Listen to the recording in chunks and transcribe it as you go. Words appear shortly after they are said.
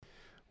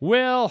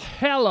Well,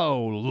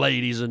 hello,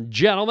 ladies and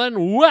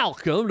gentlemen.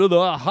 Welcome to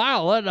the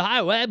Harland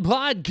Highway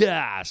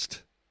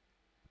Podcast.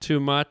 Too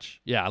much?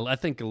 Yeah, I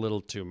think a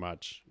little too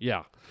much.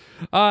 Yeah.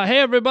 Hey,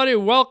 everybody.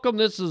 Welcome.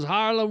 This is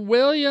Harland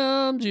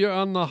Williams. You're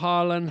on the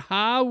Harland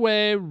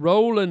Highway,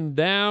 rolling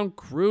down,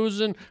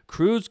 cruising,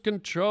 cruise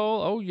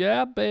control. Oh,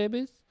 yeah,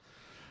 babies.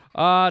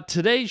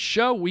 Today's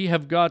show, we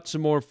have got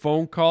some more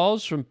phone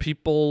calls from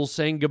people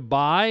saying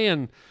goodbye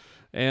and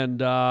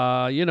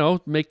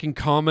making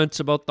comments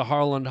about the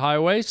Harland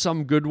Highway.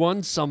 Some good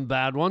ones, some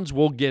bad ones.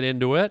 We'll get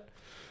into it.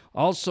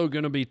 Also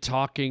going to be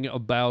talking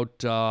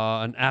about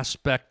an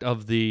aspect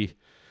of the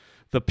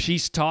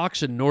peace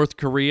talks in North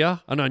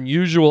Korea, an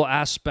unusual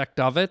aspect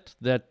of it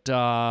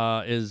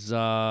that is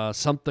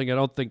something I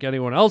don't think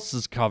anyone else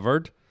has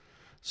covered.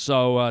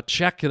 So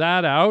check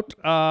that out.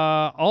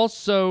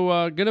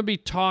 Also going to be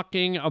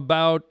talking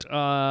about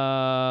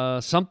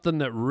something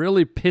that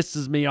really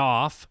pisses me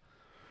off.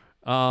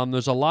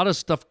 There's a lot of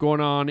stuff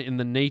going on in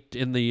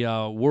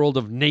the world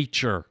of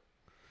nature,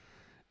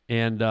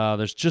 and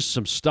there's just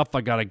some stuff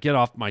I got to get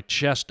off my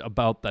chest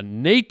about the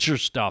nature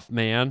stuff,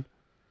 man.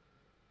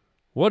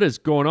 What is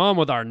going on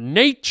with our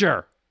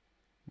nature?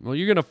 Well,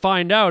 you're going to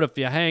find out if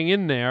you hang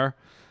in there.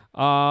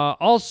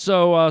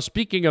 Also,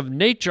 speaking of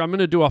nature, I'm going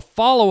to do a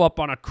follow-up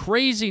on a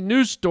crazy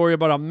news story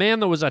about a man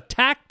that was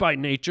attacked by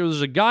nature.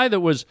 There's a guy that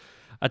was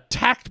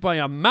attacked by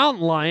a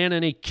mountain lion,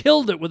 and he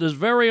killed it with his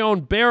very own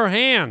bare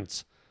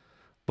hands.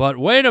 But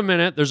wait a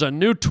minute, there's a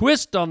new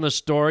twist on the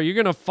story. You're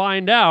going to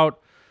find out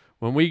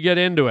when we get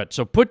into it.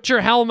 So put your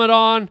helmet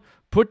on,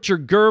 put your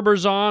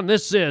Gerbers on.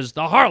 This is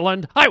the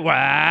Harland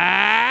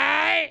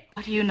Highway.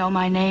 How do you know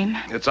my name?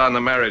 It's on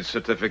the marriage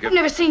certificate. I've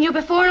never seen you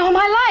before in all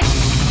my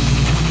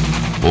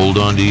life. Hold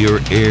on to your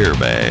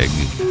airbag.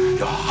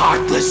 You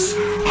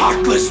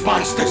heartless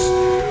monsters.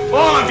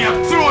 All of you,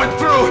 through and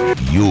through.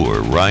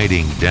 You're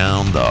riding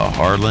down the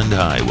Harland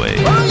Highway.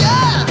 Oh,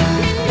 yeah!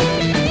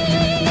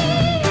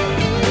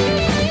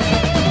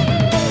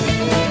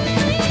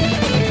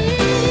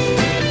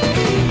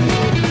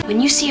 When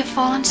you see a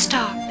fallen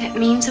star, that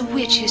means a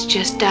witch has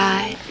just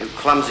died. You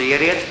clumsy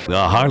idiot.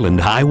 The Harland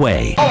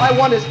Highway. All I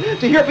want is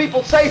to hear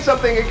people say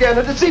something again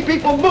and to see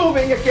people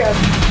moving again.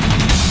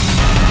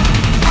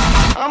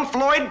 I'm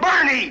Floyd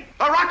Burney,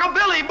 the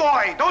rockabilly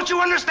boy. Don't you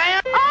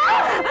understand?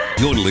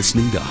 You're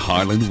listening to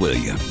Harland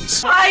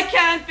Williams. I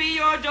can't be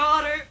your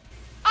daughter.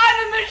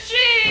 I'm a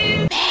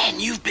machine. Man,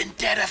 you've been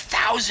dead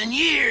 1,000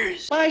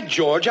 years. By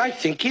George, I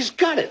think he's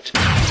got it.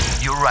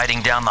 You're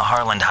riding down the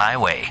Harland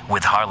Highway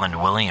with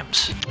Harland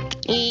Williams.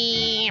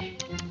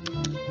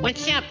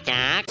 What's up,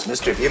 Doc?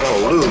 Mister, if you're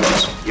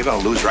gonna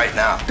lose right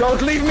now.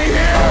 Don't leave me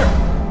here!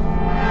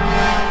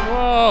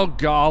 Oh,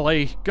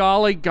 golly,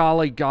 jolly.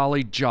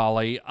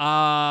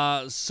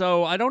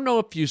 So I don't know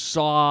if you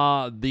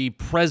saw the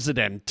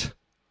President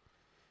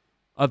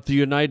of the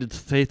United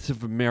States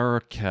of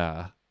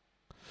America,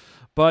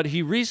 but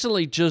he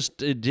recently just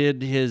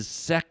did his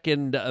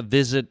second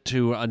visit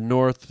to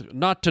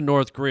not to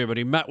North Korea, but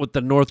he met with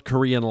the North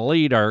Korean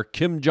leader,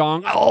 Kim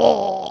Jong,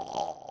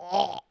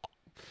 or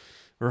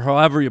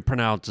however you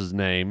pronounce his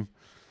name.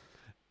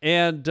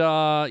 And,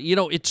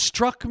 it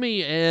struck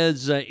me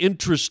as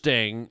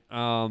interesting.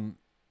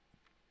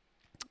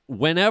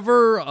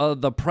 Whenever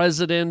the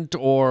president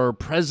or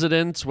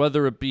presidents,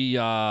 whether it be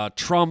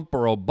Trump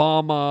or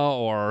Obama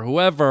or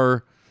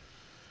whoever,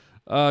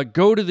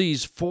 go to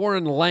these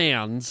foreign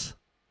lands,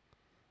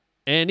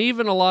 and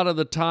even a lot of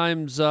the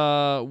times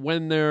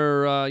when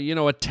they're,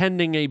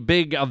 attending a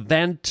big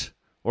event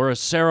or a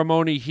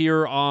ceremony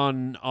here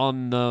on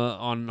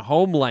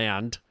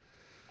homeland,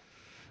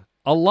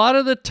 a lot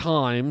of the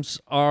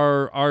times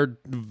our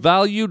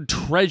valued,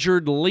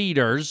 treasured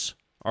leaders,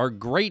 our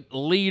great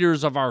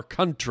leaders of our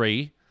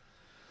country,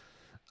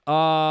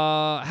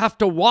 have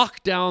to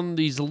walk down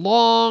these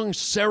long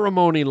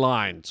ceremony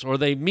lines, or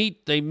they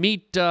meet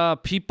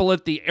people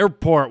at the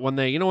airport when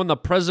when the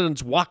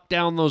presidents walk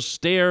down those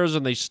stairs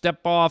and they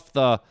step off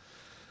the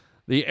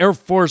Air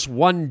Force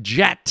One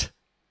jet,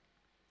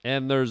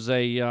 and there's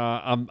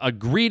a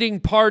greeting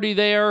party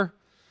there.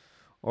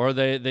 Or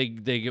they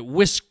get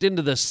whisked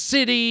into the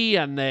city,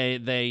 and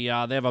they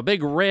have a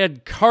big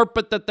red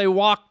carpet that they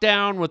walk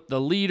down with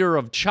the leader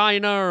of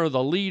China or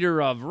the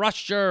leader of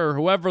Russia or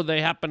whoever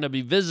they happen to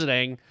be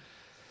visiting.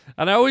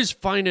 And I always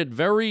find it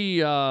very,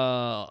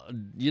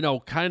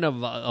 kind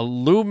of a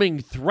looming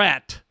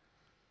threat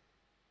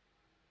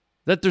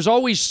that there's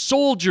always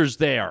soldiers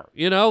there.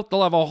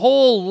 They'll have a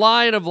whole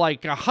line of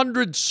like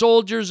 100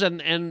 soldiers,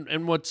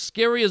 and what's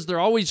scary is they're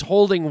always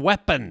holding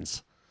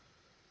weapons.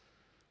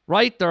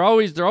 Right? They're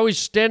always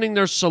standing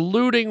there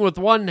saluting with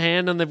one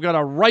hand, and they've got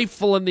a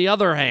rifle in the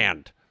other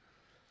hand.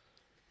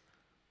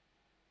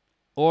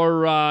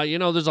 Or,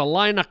 there's a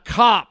line of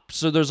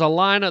cops, or there's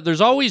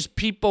always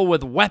people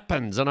with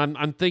weapons, and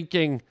I'm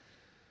thinking,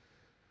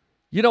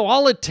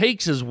 all it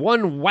takes is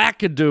one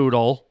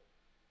wackadoodle.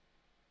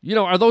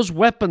 Are those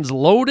weapons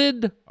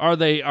loaded? Are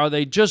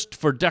they just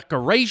for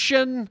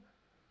decoration?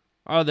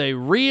 Are they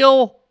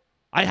real?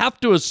 I have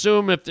to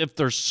assume if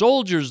they're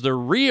soldiers, they're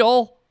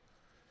real.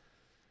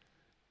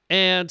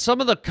 And some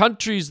of the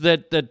countries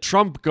that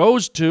Trump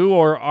goes to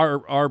or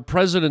our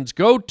presidents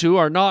go to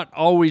are not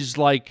always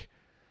like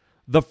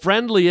the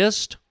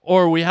friendliest,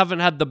 or we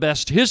haven't had the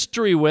best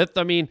history with.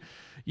 I mean,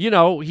 you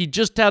know, he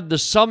just had the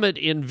summit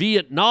in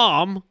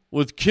Vietnam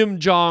with Kim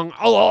Jong,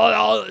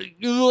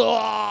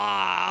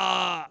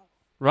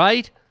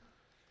 right?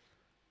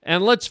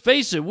 And let's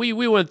face it, we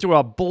went through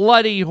a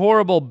bloody,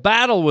 horrible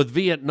battle with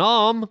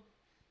Vietnam.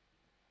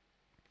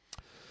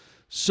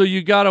 So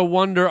you got to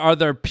wonder, are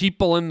there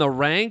people in the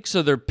ranks?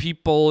 Are there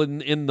people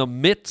in the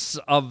midst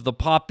of the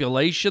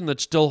population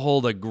that still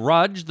hold a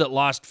grudge, that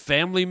lost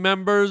family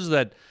members,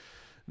 that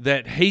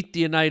hate the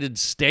United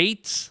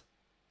States?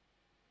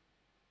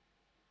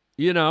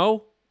 You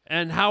know?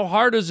 And how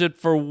hard is it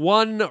for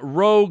one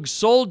rogue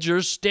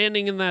soldier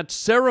standing in that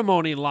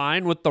ceremony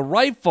line with the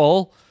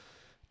rifle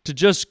to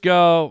just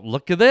go,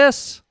 look at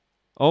this.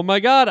 Oh my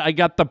God, I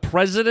got the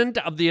President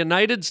of the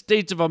United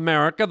States of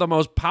America, the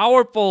most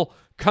powerful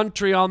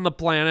country on the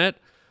planet,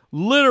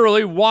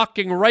 literally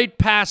walking right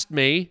past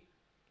me.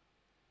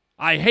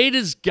 I hate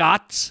his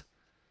guts.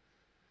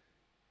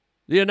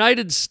 The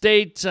United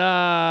States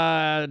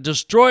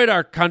destroyed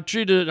our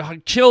country,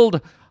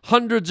 killed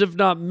hundreds, if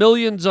not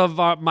millions, of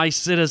my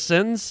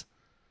citizens.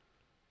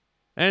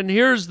 And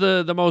here's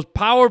the most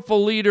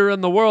powerful leader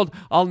in the world.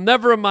 I'll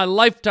never in my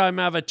lifetime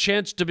have a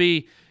chance to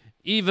be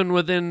even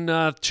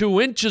within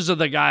 2 inches of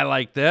the guy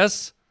like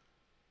this.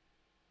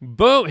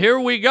 Boom, here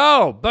we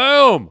go.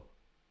 Boom.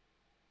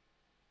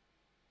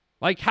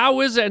 Like, how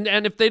is it?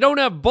 And if they don't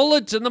have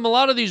bullets in them, a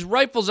lot of these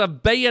rifles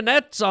have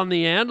bayonets on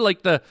the end,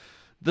 like the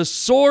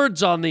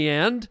swords on the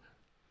end.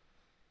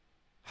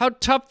 How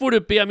tough would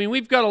it be? I mean,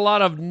 we've got a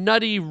lot of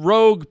nutty,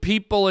 rogue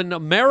people in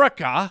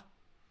America.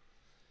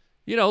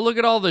 You know, look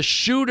at all the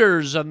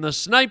shooters and the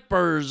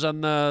snipers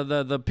and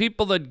the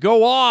people that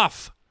go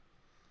off.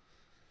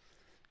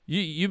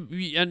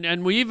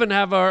 And we even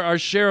have our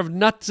share of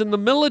nuts in the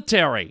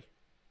military.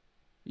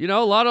 You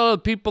know, a lot of the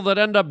people that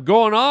end up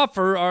going off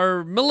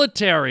are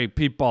military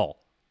people,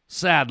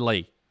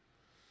 sadly.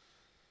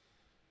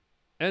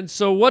 And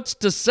so what's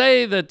to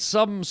say that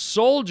some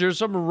soldier,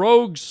 some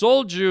rogue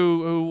soldier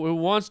who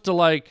wants to,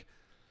 like,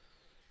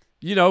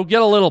 you know,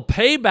 get a little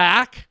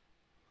payback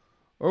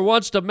or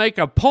wants to make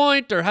a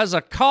point or has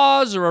a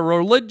cause or a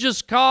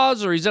religious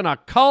cause or he's in a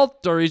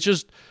cult or he's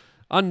just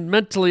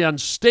mentally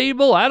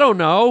unstable, I don't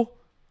know.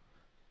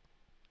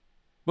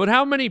 But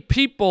how many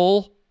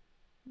people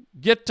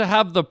get to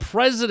have the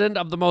president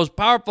of the most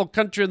powerful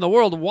country in the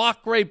world walk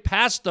right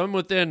past them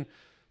within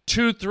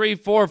 2, 3,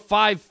 4,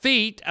 5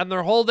 feet, and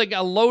they're holding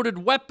a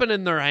loaded weapon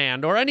in their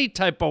hand or any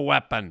type of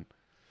weapon?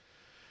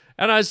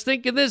 And I was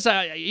thinking this,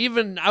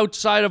 even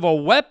outside of a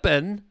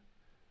weapon,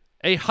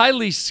 a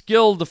highly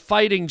skilled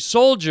fighting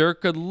soldier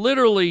could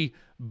literally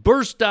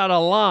burst out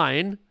of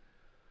line,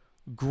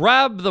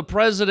 grab the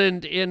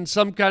president in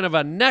some kind of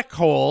a neck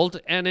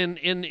hold, and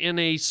in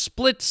a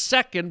split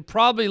second,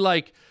 probably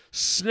like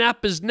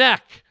snap his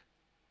neck.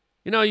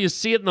 You know, you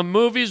see it in the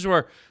movies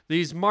where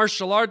these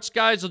martial arts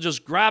guys will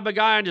just grab a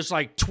guy and just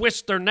like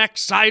twist their neck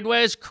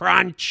sideways,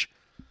 crunch,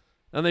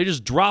 and they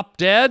just drop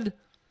dead.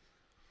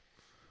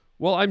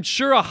 Well, I'm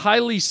sure a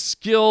highly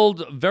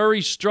skilled,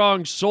 very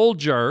strong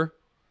soldier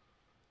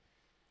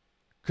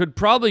could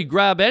probably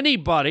grab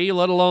anybody,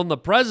 let alone the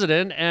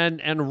president,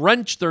 and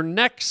wrench their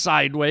neck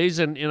sideways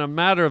in a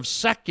matter of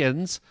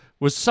seconds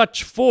with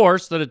such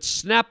force that it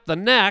snapped the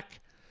neck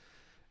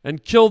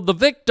and killed the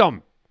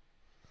victim.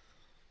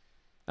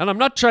 And I'm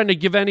not trying to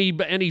give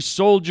any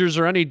soldiers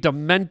or any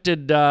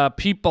demented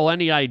people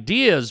any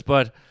ideas,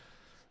 but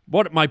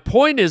what my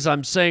point is,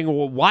 I'm saying,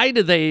 well, why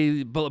do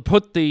they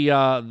put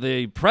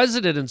the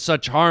president in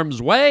such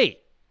harm's way?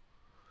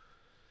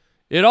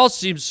 It all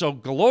seems so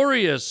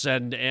glorious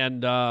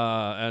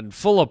and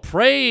full of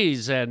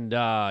praise and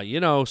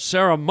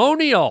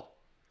ceremonial.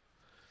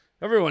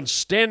 Everyone's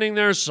standing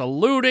there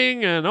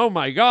saluting, and oh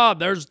my God,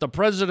 there's the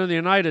president of the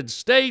United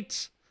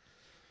States.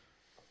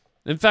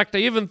 In fact, I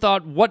even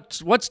thought,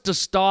 what's to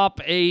stop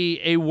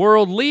a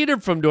world leader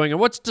from doing it?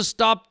 What's to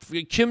stop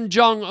Kim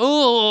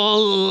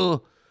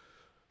Jong-un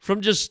from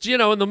just,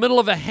 in the middle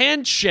of a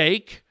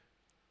handshake?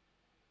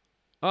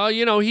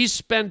 He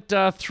spent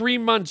 3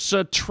 months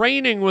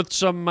training with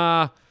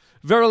some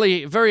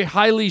very, very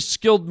highly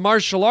skilled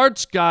martial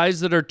arts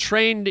guys that are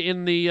trained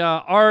in the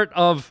art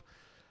of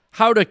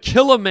how to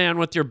kill a man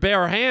with your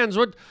bare hands.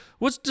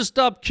 What's to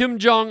stop Kim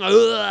Jong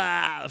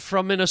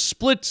from in a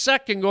split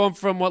second going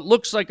from what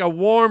looks like a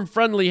warm,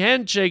 friendly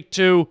handshake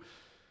to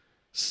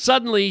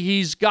suddenly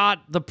he's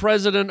got the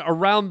president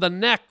around the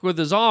neck with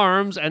his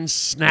arms and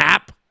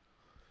snap?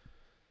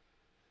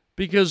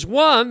 Because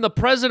one, the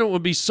president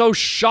would be so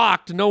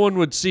shocked no one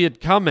would see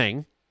it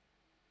coming.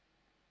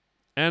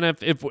 And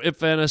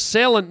if an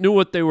assailant knew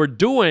what they were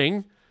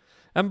doing,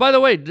 and by the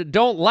way,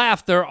 don't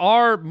laugh, there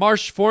are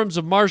forms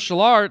of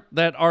martial art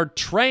that are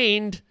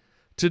trained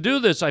to do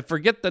this. I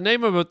forget the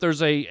name of it.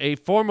 There's a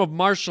form of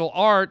martial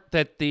art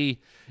that the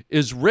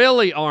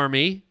Israeli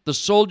army, the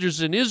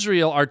soldiers in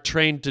Israel, are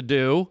trained to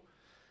do.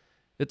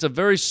 It's a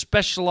very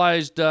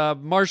specialized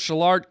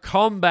martial art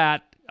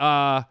combat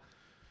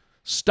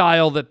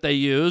style that they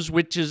use,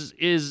 which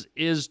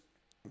is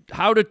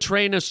how to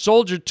train a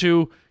soldier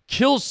to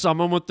kill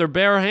someone with their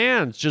bare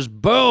hands. Just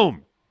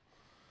boom.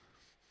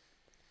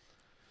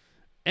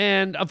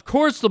 And of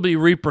course there'll be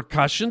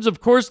repercussions. Of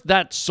course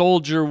that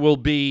soldier will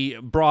be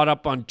brought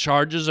up on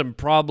charges and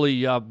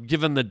probably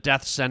given the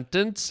death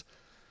sentence.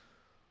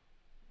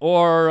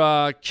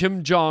 Or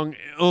Kim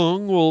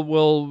Jong-un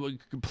will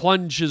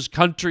plunge his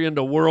country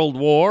into world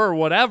war or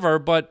whatever.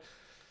 But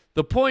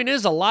the point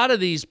is, a lot of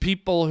these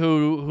people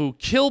who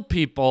kill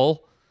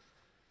people,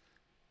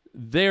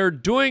 they're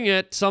doing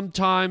it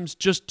sometimes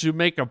just to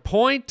make a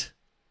point,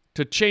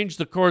 to change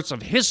the course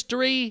of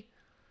history,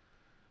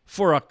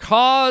 for a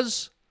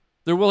cause.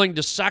 They're willing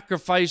to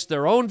sacrifice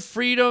their own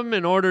freedom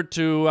in order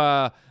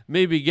to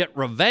maybe get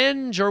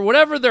revenge, or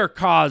whatever their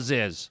cause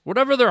is,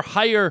 whatever their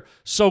higher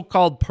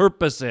so-called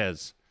purpose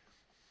is.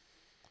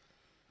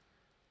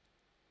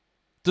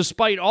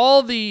 Despite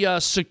all the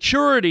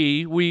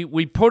security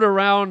we put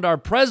around our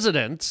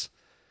presidents,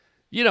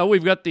 you know,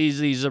 we've got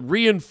these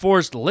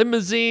reinforced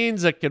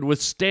limousines that can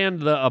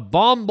withstand a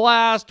bomb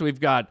blast. We've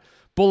got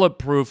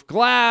bulletproof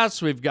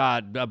glass. We've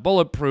got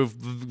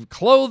bulletproof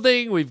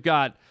clothing. We've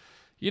got,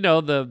 you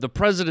know, the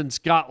president's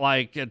got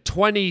like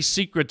 20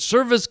 Secret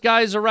Service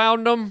guys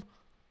around him.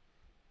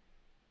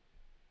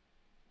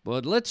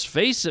 But let's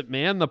face it,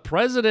 man, the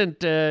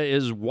president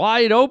is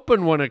wide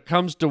open when it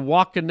comes to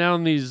walking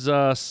down these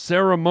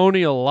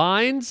ceremonial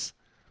lines.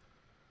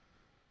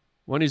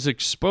 When he's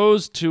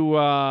exposed to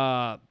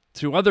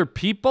other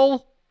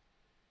people,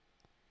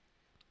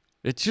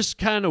 it's just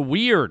kind of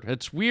weird.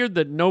 It's weird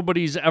that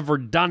nobody's ever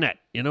done it.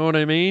 You know what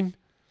I mean?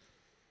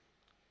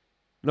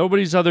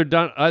 Nobody's either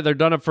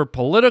done it for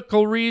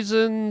political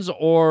reasons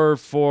or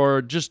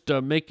for just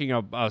making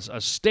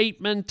a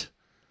statement.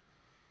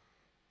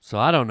 So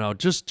I don't know.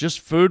 Just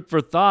food for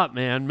thought,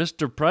 man.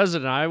 Mr.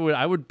 President,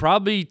 I would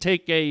probably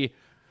take a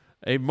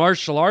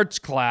martial arts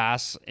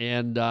class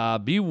and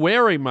be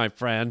wary, my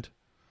friend.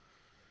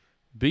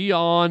 Be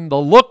on the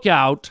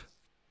lookout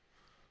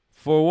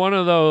for one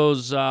of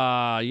those,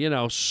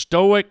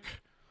 stoic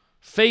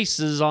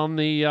faces on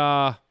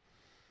the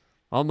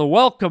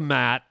welcome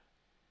mat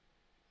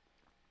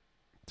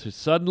to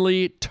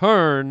suddenly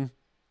turn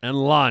and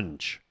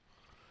lunge.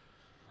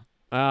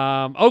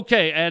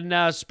 Okay,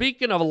 and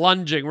speaking of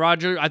lunging,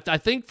 Roger, I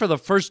think for the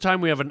first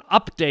time we have an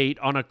update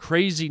on a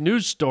crazy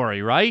news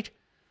story, right?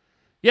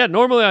 Yeah,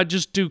 normally I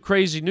just do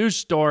crazy news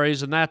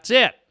stories and that's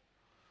it.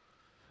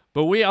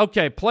 But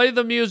play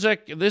the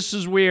music. This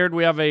is weird.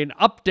 We have an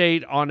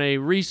update on a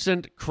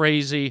recent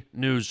crazy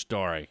news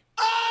story.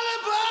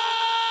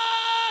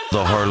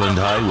 The Harland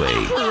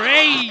Highway.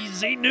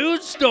 Crazy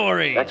news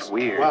stories. That's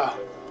weird. Wow.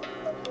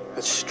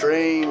 That's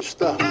strange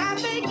stuff.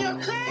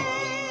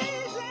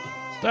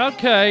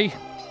 Okay,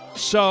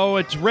 so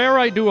it's rare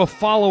I do a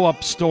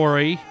follow-up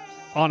story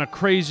on a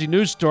crazy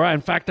news story.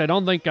 In fact, I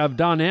don't think I've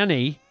done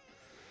any.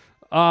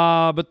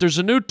 But there's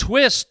a new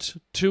twist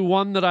to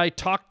one that I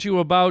talked to you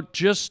about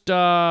just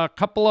a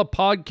couple of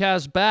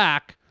podcasts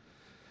back.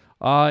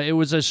 It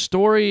was a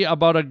story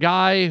about a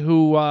guy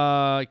who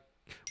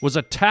was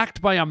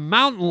attacked by a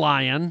mountain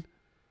lion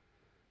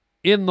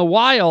in the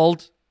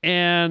wild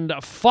and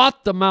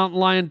fought the mountain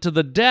lion to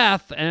the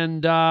death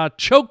and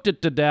choked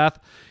it to death.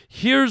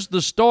 Here's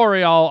the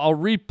story. I'll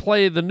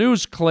replay the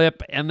news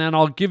clip, and then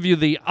I'll give you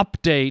the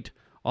update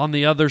on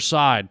the other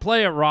side.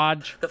 Play it,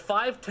 Raj. The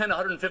 5'10",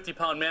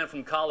 150-pound man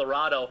from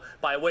Colorado,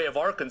 by way of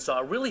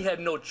Arkansas, really had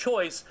no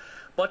choice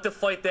but to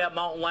fight that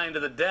mountain lion to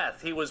the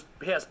death. He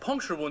has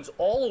puncture wounds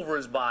all over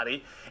his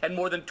body and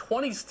more than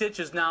 20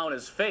 stitches now in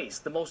his face.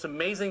 The most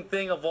amazing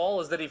thing of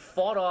all is that he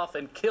fought off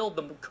and killed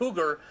the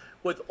cougar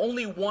with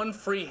only one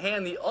free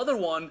hand. The other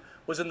one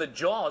was in the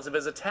jaws of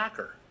his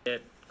attacker.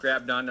 It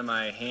grabbed onto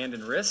my hand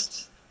and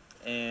wrist,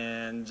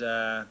 and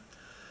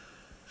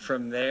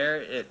from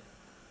there it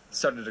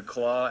started to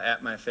claw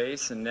at my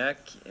face and neck,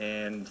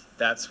 and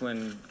that's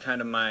when kind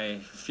of my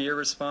fear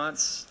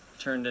response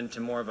turned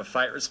into more of a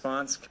fight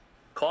response.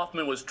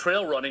 Kaufman was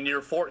trail running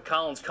near Fort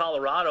Collins,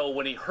 Colorado,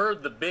 when he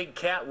heard the big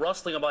cat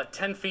rustling about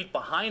 10 feet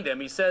behind him.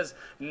 He says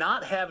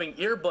not having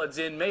earbuds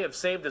in may have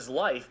saved his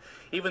life.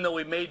 Even though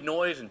he made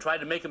noise and tried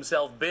to make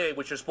himself big,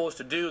 which you're supposed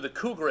to do, the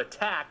cougar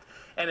attacked,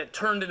 and it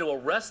turned into a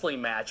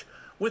wrestling match.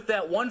 With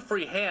that one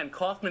free hand,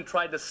 Kaufman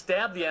tried to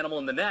stab the animal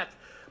in the neck,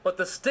 but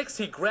the sticks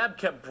he grabbed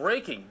kept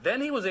breaking.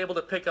 Then he was able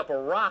to pick up a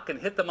rock and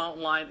hit the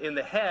mountain lion in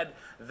the head.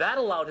 That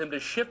allowed him to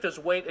shift his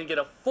weight and get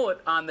a foot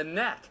on the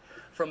neck.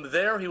 From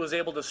there, he was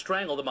able to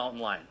strangle the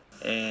mountain lion.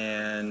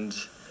 And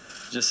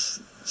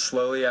just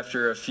slowly,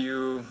 after a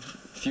few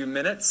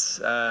minutes,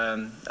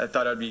 I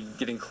thought I'd be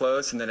getting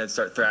close, and then I'd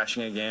start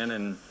thrashing again,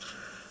 and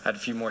had a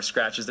few more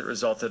scratches that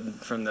resulted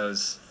from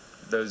those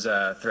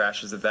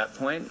thrashes at that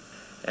point.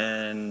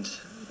 And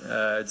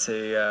I'd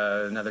say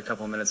another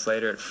couple of minutes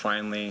later, it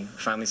finally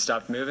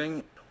stopped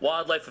moving.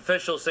 Wildlife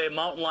officials say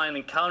mountain lion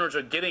encounters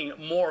are getting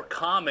more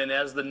common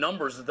as the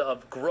numbers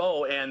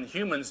grow and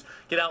humans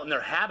get out in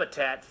their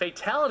habitat.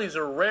 Fatalities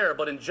are rare,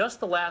 but in just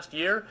the last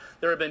year,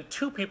 there have been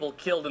 2 people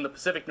killed in the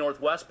Pacific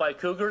Northwest by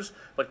cougars,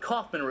 but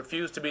Kaufman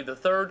refused to be the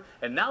third,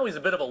 and now he's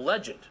a bit of a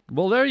legend.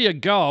 Well, there you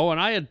go, and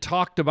I had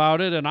talked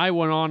about it, and I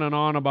went on and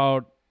on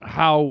about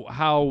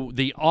how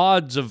the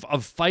odds of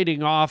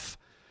fighting off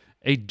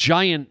a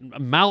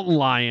giant mountain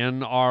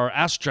lion are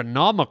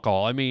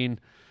astronomical. I mean,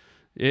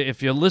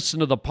 if you listen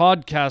to the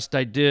podcast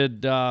I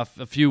did a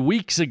few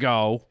weeks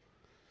ago,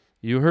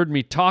 you heard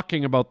me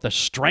talking about the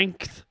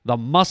strength, the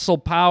muscle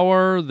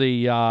power,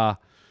 the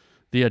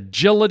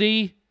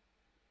agility.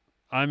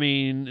 I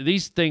mean,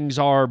 these things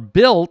are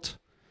built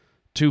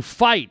to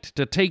fight,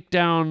 to take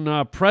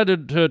down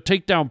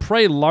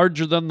prey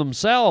larger than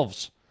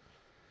themselves.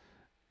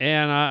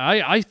 And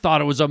I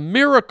thought it was a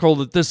miracle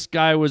that this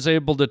guy was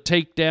able to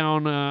take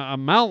down a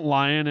mountain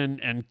lion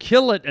and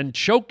kill it and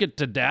choke it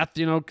to death.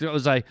 You know,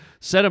 as I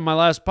said in my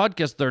last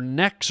podcast, their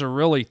necks are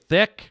really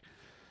thick.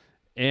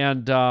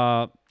 And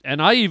I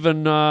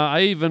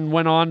even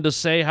went on to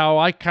say how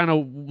I kind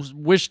of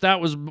wish that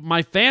was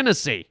my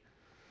fantasy.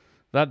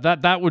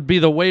 That would be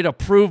the way to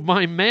prove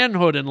my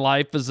manhood in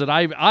life, is that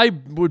I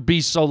would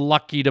be so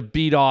lucky to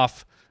beat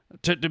off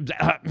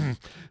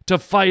to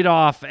fight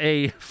off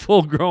a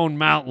full-grown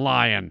mountain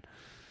lion.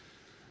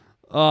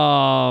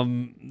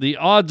 The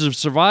odds of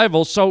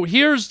survival. So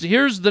here's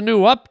the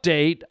new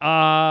update.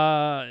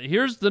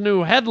 Here's the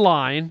new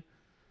headline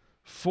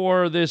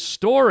for this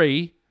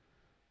story.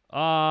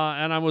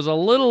 And I was a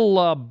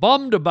little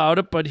bummed about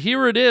it, but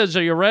here it is.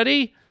 Are you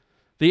ready?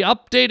 The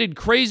updated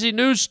crazy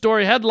news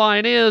story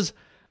headline is: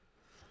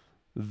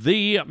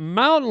 the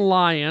mountain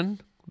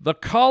lion the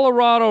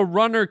Colorado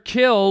runner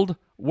killed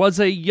was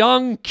a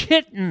young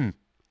kitten,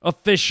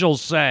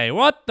 officials say.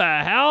 What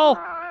the hell?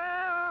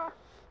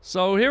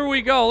 So here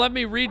we go. Let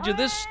me read you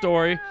this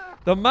story.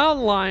 The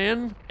mountain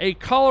lion a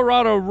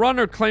Colorado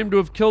runner claimed to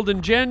have killed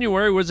in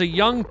January was a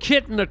young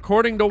kitten,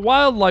 according to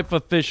wildlife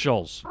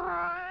officials.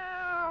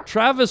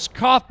 Travis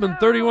Kaufman,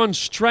 31,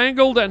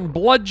 strangled and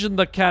bludgeoned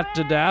the cat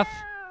to death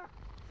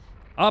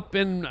up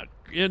in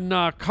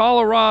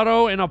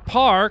Colorado in a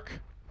park.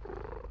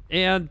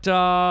 And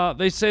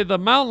they say the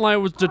mountain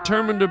lion was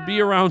determined to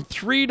be around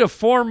 3 to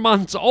 4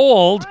 months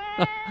old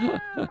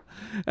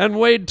and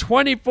weighed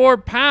 24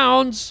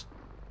 pounds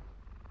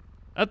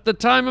at the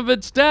time of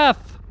its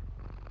death.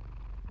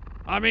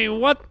 I mean,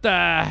 what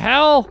the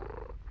hell?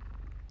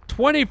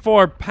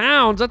 24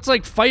 pounds? That's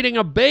like fighting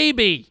a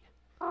baby.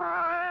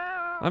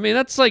 I mean,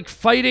 that's like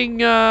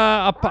fighting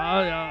a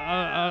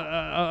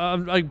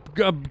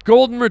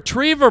golden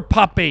retriever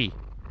puppy.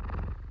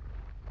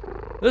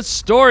 This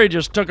story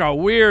just took a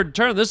weird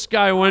turn. This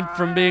guy went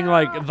from being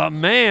like the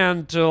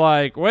man to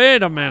like,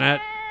 wait a minute.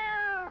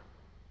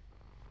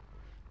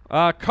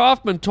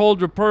 Kaufman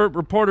told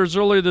reporters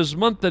earlier this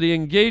month that he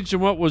engaged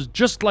in what was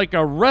just like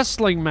a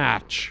wrestling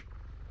match.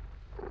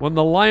 When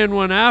the lion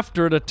went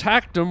after it,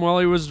 attacked him while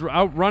he was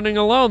out running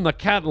alone. The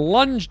cat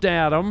lunged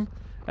at him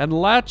and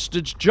latched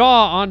its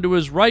jaw onto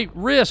his right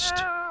wrist.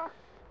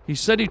 He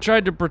said he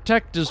tried to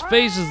protect his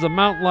face as the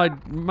mountain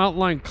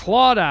lion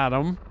clawed at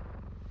him.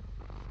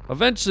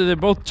 Eventually, they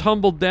both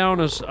tumbled down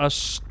a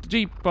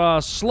steep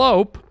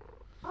slope.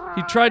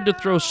 He tried to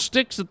throw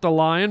sticks at the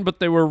lion, but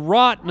they were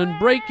rotten and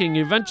breaking.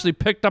 He eventually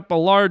picked up a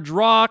large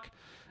rock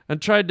and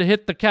tried to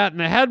hit the cat in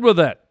the head with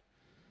it.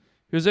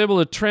 He was able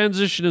to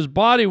transition his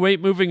body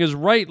weight, moving his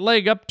right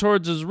leg up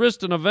towards his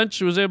wrist, and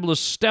eventually was able to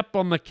step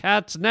on the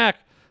cat's neck,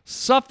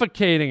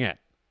 suffocating it.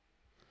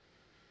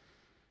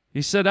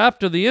 He said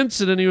after the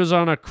incident, he was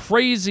on a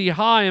crazy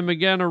high and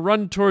began to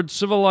run towards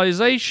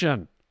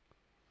civilization.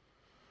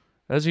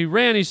 As he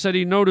ran, he said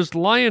he noticed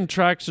lion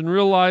tracks and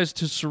realized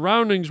his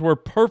surroundings were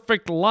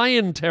perfect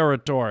lion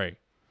territory.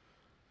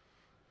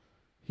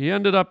 He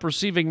ended up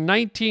receiving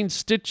 19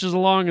 stitches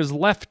along his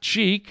left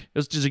cheek,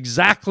 which is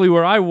exactly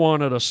where I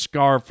wanted a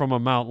scar from a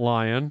mountain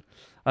lion,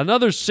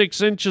 another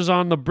 6 inches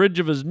on the bridge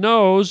of his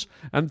nose,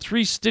 and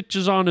 3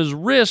 stitches on his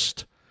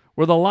wrist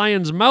where the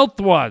lion's mouth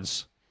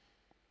was.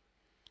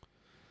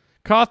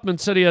 Kaufman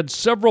said he had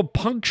several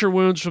puncture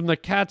wounds from the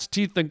cat's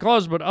teeth and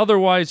claws, but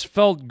otherwise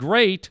felt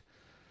great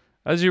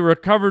as he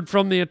recovered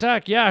from the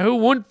attack. Yeah, who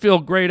wouldn't feel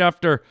great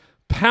after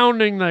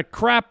pounding the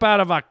crap out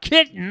of a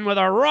kitten with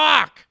a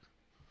rock?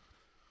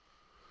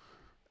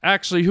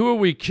 Actually, who are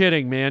we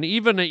kidding, man?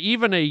 Even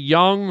a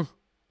young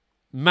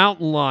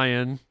mountain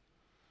lion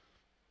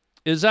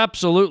is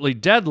absolutely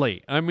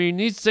deadly. I mean,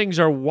 these things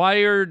are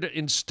wired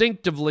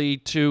instinctively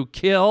to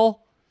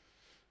kill.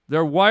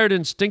 They're wired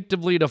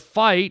instinctively to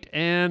fight,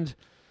 and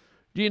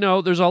you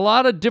know, there's a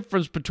lot of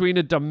difference between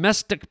a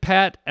domestic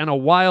pet and a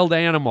wild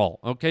animal,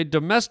 okay?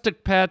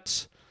 Domestic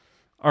pets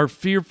are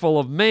fearful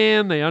of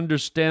man. They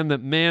understand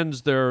that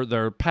man's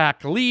their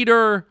pack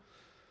leader.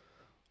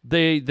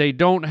 They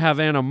don't have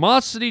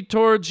animosity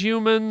towards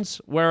humans,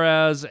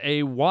 whereas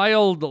a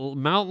wild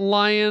mountain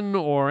lion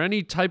or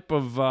any type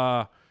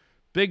of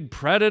big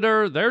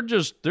predator, they're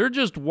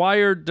just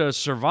wired to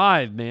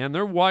survive, man.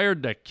 They're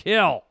wired to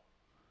kill.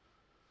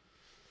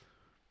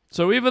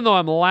 So even though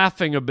I'm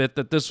laughing a bit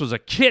that this was a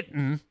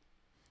kitten,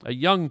 a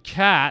young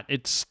cat,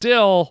 it's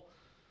still,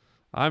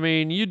 I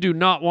mean, you do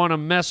not want to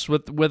mess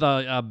with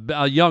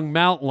a young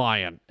mountain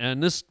lion.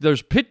 And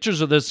there's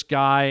pictures of this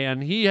guy,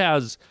 and he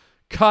has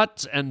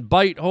cuts and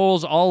bite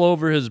holes all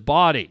over his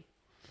body.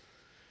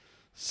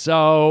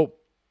 So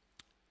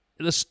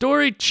the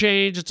story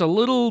changed. It's a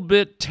little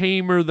bit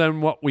tamer than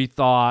what we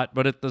thought,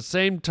 but at the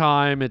same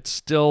time, it's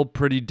still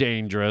pretty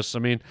dangerous. I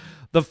mean,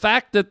 the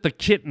fact that the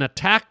kitten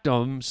attacked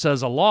him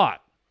says a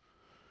lot.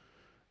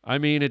 I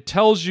mean, it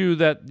tells you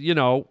that, you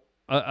know,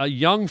 a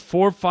young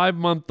 4 or 5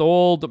 month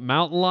old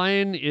mountain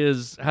lion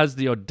has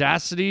the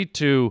audacity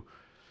to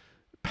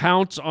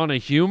pounce on a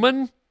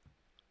human.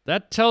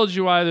 That tells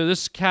you either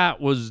this cat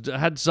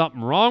had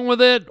something wrong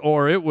with it,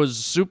 or it was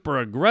super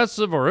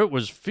aggressive, or it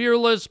was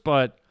fearless.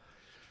 But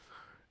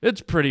it's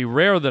pretty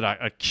rare that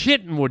a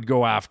kitten would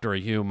go after a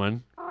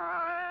human.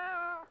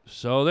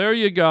 So there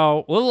you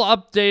go. A little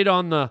update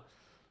on the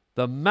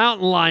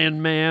mountain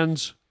lion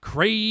man's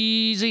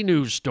crazy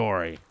news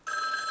story.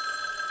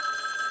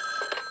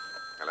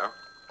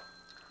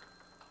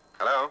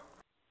 Hello?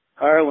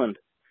 Harland.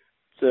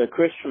 It's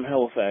Chris from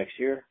Halifax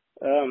here.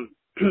 I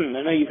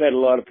know you've had a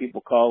lot of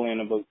people call in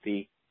about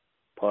the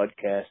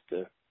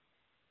podcast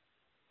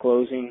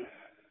closing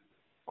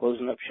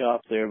up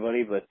shop there,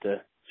 buddy, but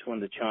just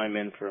wanted to chime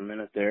in for a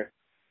minute there.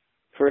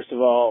 First of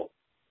all,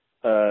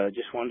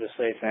 just wanted to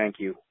say thank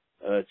you.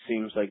 It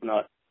seems like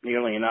not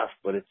nearly enough,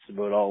 but it's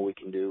about all we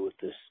can do at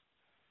this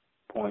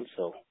point,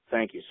 so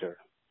thank you, sir.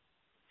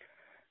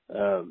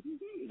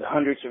 The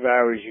hundreds of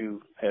hours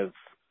you have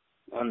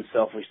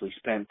unselfishly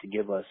spent to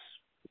give us,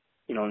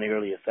 you know,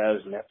 nearly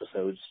 1,000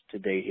 episodes to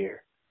date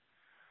here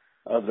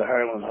of the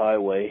Harland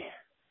Highway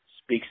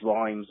speaks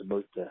volumes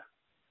about the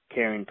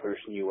caring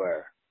person you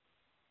are.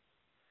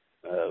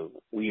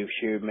 We have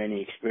shared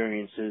many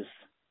experiences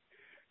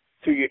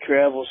through your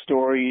travel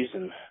stories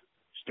and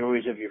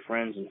stories of your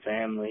friends and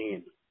family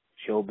and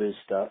showbiz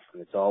stuff,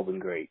 and it's all been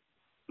great.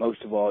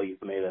 Most of all,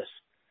 you've made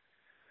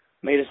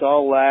us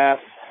all laugh,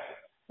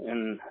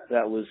 and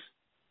that was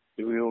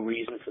the real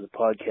reason for the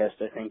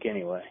podcast, I think,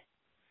 anyway.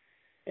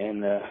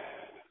 And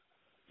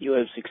you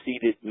have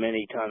succeeded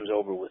many times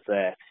over with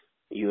that.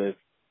 You have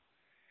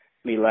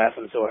me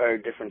laughing so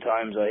hard different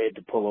times I had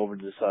to pull over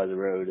to the side of the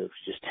road. I was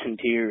just in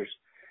tears.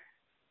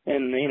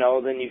 And, you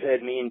know, then you've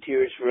had me in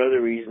tears for other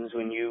reasons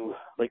when you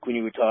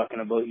were talking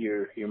about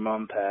your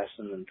mom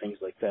passing and things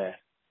like that.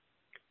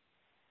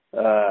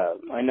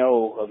 I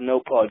know of no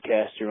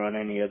podcaster on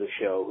any other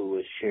show who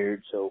has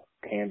shared so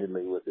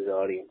candidly with his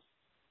audience.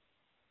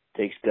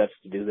 It takes guts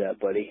to do that,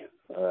 buddy.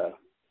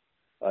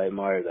 I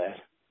admire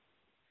that.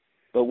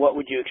 But what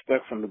would you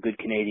expect from a good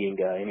Canadian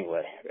guy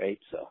anyway, right?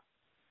 So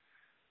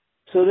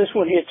this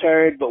one hits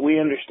hard, but we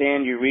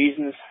understand your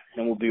reasons,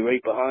 and we'll be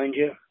right behind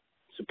you,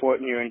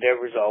 supporting your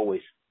endeavors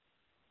always.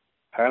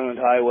 Harland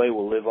Highway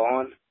will live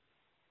on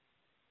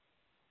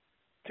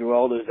through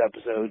all those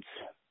episodes.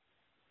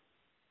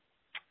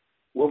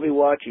 We'll be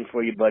watching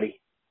for you, buddy.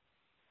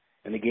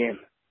 And again,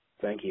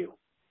 thank you.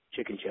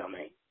 Chicken chow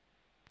mein.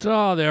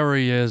 Oh, there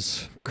he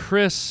is.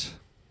 Chris,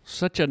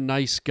 such a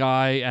nice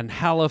guy. And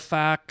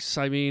Halifax,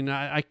 I mean,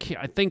 I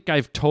think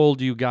I've told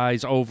you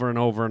guys over and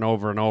over and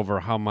over and over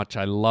how much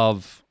I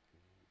love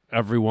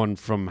everyone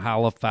from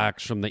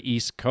Halifax, from the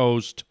East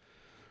Coast,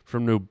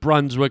 from New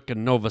Brunswick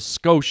and Nova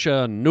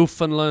Scotia and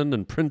Newfoundland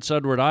and Prince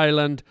Edward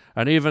Island,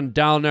 and even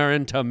down there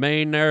into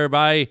Maine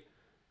nearby.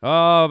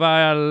 Oh,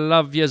 I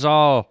love yous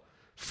all.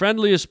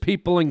 Friendliest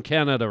people in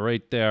Canada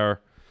right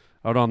there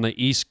out on the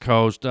East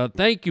Coast.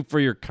 Thank you for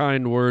your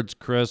kind words,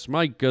 Chris.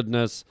 My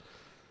goodness.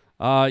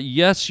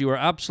 Yes, you are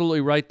absolutely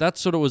right.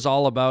 That's what it was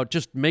all about,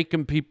 just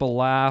making people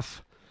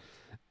laugh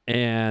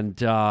and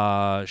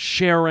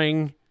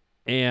sharing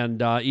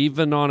and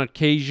even on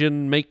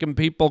occasion making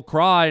people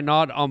cry,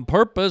 not on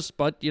purpose.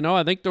 But, you know,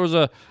 I think there was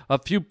a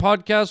few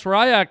podcasts where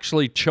I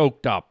actually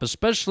choked up,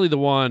 especially the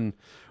one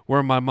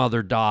where my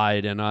mother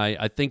died. And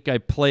I think I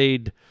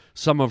played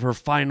some of her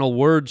final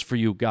words for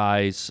you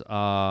guys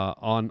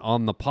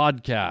on the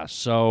podcast.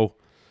 So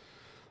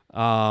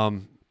I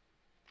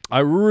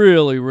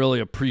really, really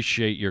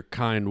appreciate your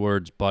kind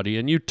words, buddy.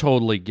 And you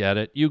totally get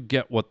it. You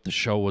get what the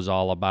show was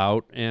all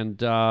about.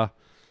 And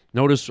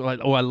notice, I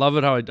love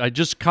it how I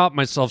just caught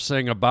myself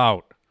saying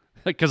about.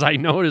 Because I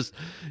noticed,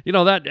 you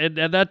know,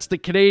 and that's the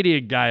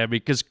Canadian guy.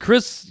 Because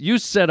Chris, you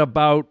said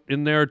about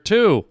in there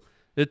too.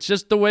 It's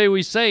just the way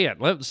we say it.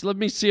 Let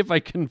me see if I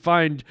can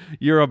find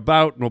your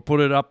about, and we'll put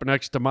it up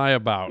next to my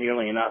about.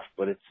 Nearly enough,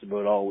 but it's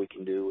about all we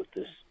can do with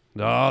this.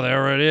 Oh,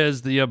 there it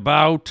is, the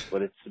about.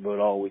 But it's about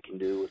all we can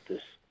do with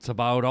this. It's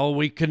about all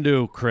we can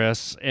do,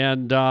 Chris.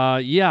 And,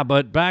 yeah,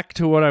 but back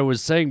to what I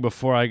was saying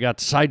before I got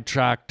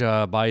sidetracked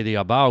by the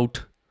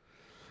about.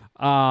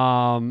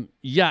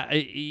 Yeah,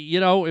 you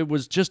know, it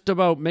was just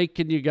about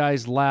making you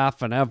guys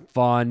laugh and have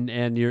fun.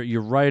 And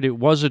you're right, it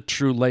was a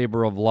true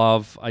labor of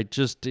love.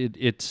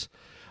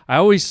 I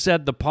always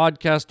said the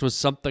podcast was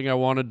something I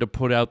wanted to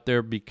put out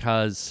there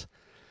because,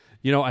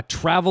 I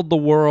traveled the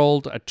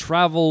world, I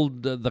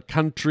traveled the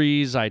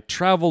countries, I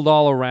traveled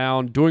all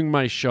around doing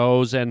my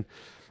shows, and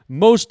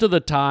most of the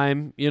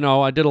time,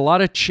 I did a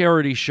lot of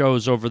charity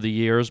shows over the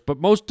years, but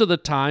most of the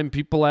time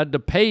people had to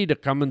pay to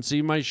come and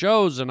see my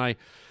shows, and I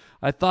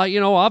thought,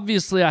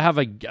 obviously I have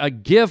a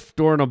gift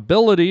or an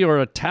ability or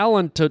a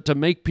talent to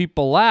make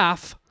people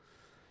laugh,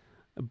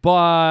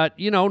 but,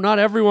 not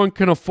everyone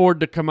can afford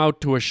to come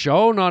out to a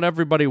show. Not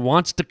everybody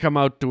wants to come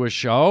out to a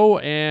show,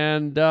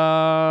 and,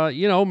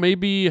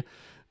 maybe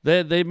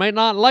they might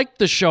not like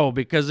the show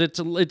because it's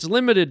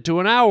limited to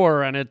an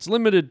hour and it's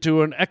limited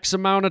to an X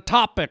amount of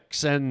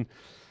topics, and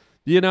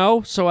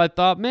so I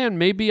thought, man,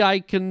 maybe I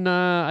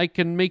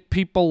can make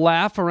people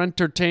laugh or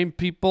entertain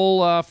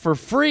people for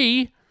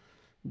free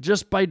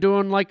just by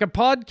doing like a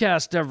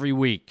podcast every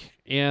week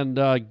and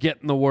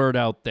getting the word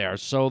out there.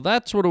 So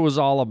that's what it was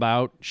all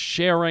about,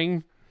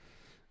 sharing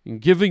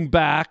and giving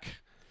back.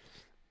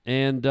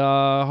 And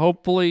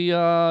hopefully,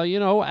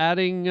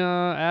 adding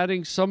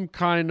some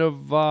kind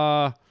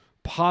of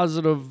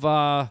positive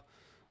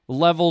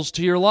levels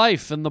to your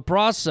life in the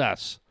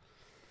process.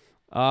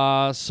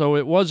 So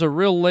it was a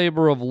real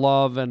labor of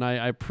love, and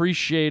I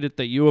appreciate it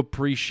that you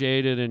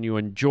appreciate it and you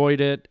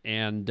enjoyed it.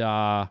 And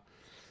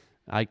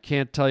I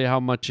can't tell you how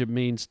much it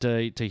means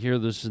to hear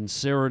the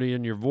sincerity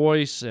in your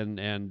voice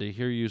and to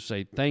hear you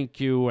say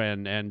thank you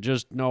and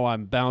just know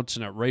I'm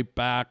bouncing it right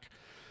back.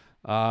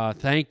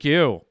 Thank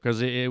you,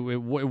 because it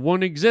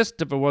wouldn't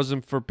exist if it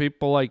wasn't for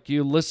people like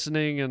you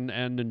listening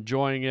and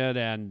enjoying it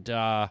and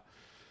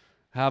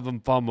having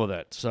fun with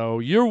it. So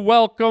you're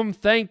welcome.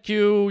 Thank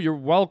you. You're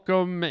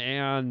welcome.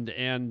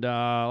 And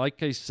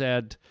like I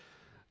said,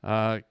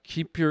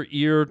 keep your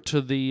ear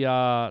to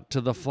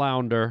the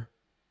flounder,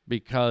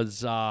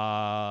 because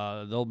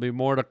there'll be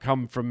more to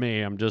come from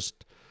me. I'm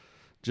just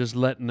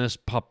letting this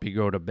puppy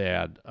go to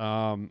bed.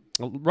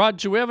 Rod,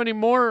 do we have any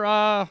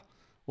more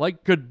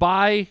like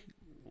goodbye?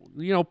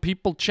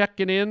 People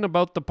checking in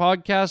about the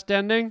podcast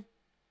ending?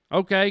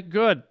 Okay,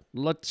 good.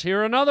 Let's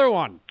hear another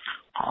one.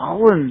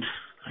 Holland,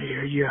 I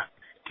hear you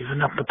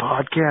giving up the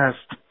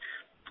podcast.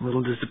 A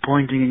little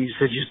disappointing, and you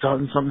said you're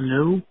starting something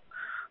new.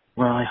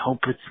 Well, I hope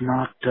it's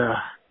not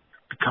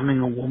becoming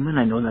a woman.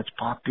 I know that's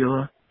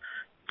popular,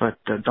 but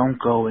don't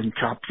go and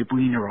chop your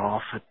wiener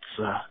off.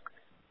 It's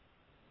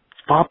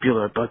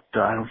popular, but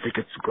I don't think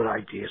it's a good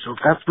idea. So if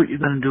that's what you're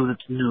going to do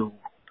that's new,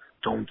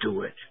 don't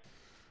do it.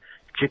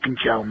 Chicken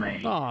chow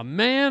mein. Oh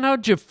man,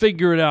 how'd you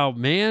figure it out,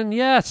 man?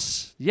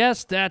 Yes,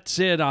 that's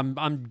it.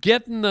 I'm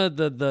getting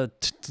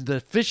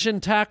the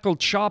fishing tackle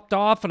chopped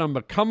off, and I'm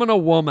becoming a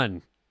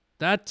woman.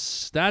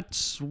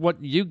 That's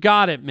what you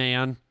got it,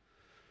 man.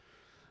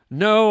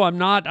 No, I'm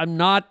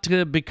not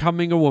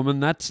becoming a woman.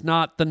 That's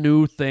not the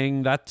new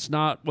thing. That's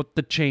not what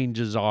the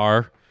changes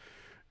are.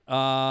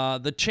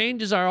 The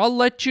changes are, I'll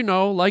let you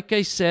know, like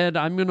I said,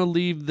 I'm going to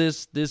leave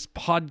this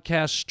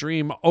podcast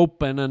stream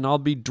open, and I'll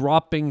be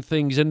dropping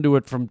things into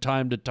it from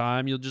time to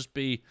time.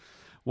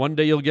 One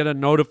day you'll get a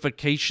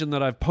notification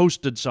that I've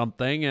posted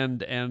something,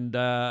 and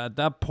at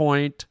that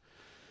point,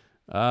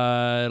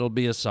 it'll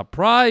be a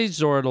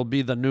surprise, or it'll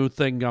be the new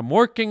thing I'm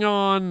working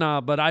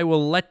on, but I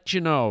will let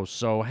you know.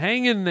 So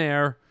hang in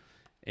there,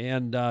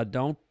 and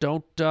don't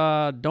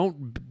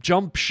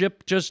jump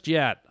ship just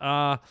yet.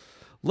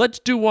 Let's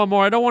do one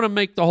more. I don't want to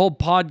make the whole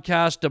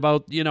podcast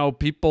about,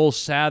 people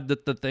sad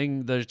that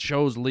the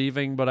show's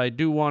leaving, but I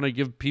do want to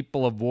give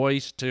people a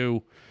voice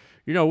to,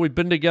 we've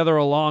been together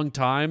a long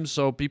time,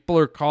 so people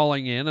are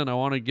calling in, and I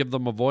want to give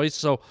them a voice.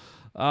 So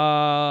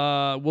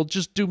we'll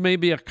just do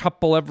maybe a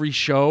couple every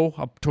show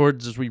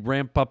as we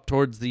ramp up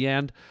towards the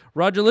end.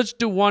 Roger, let's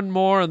do one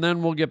more, and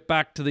then we'll get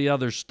back to the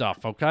other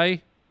stuff,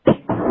 okay?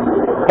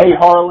 Hey,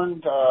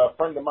 Harland, a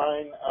friend of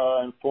mine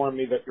informed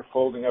me that you're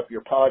folding up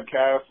your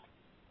podcast.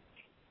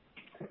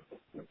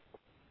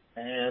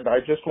 And I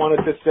just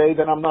wanted to say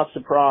that I'm not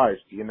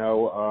surprised.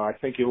 I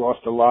think you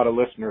lost a lot of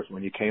listeners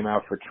when you came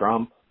out for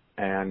Trump,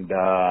 and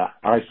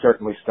I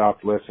certainly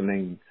stopped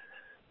listening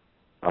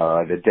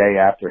the day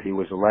after he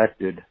was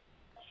elected.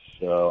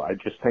 So I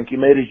just think you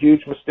made a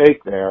huge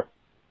mistake there.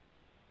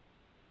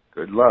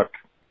 Good luck.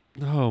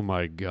 Oh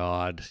my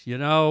God.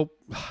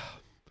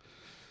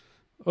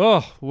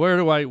 Oh, where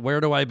do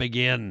I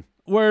begin?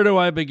 Where do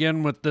I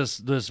begin with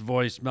this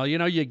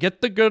voicemail? You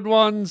get the good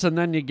ones, and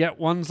then you get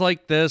ones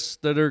like this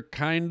that are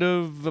kind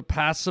of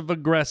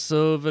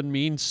passive-aggressive and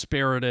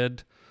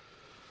mean-spirited.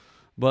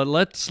 But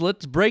let's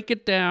break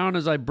it down.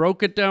 As I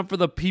broke it down for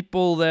the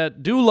people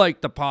that do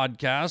like the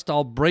podcast,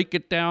 I'll break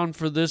it down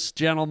for this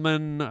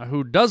gentleman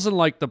who doesn't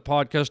like the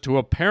podcast, who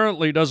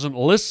apparently doesn't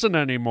listen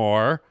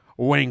anymore.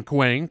 Wink,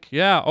 wink.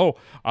 Yeah,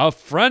 a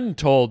friend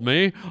told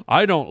me.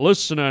 I don't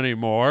listen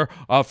anymore.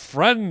 A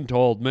friend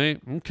told me.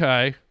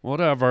 Okay,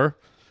 whatever.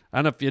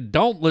 And if you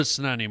don't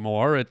listen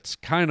anymore, it's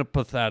kind of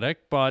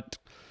pathetic, but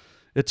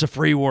it's a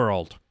free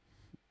world.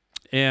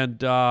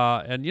 And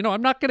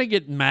I'm not going to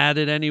get mad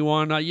at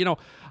anyone.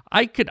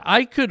 I could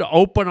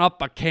open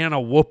up a can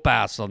of whoop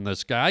ass on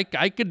this guy.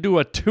 I could do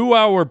a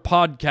 2-hour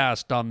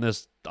podcast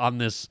on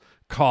this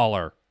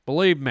caller.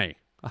 Believe me.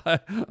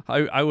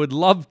 I would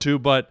love to,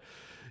 but,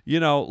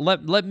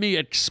 let me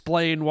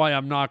explain why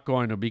I'm not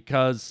going to,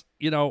 because,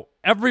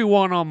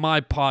 everyone on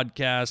my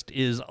podcast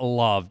is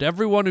loved.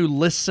 Everyone who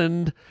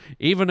listened,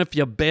 even if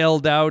you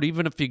bailed out,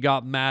 even if you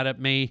got mad at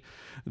me,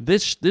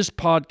 this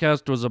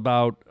podcast was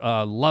about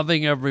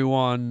loving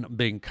everyone,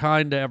 being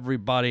kind to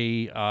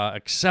everybody,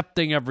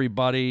 accepting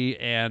everybody.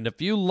 And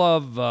if you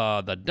love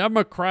the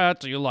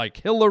Democrats, or you like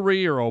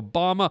Hillary or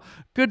Obama,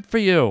 good for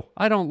you.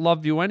 I don't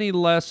love you any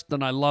less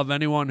than I love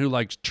anyone who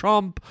likes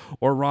Trump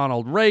or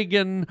Ronald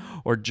Reagan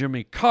or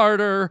Jimmy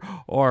Carter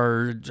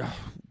or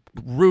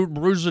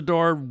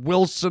Roosevelt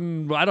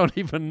Wilson. I don't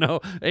even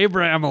know.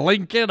 Abraham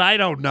Lincoln. I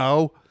don't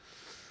know.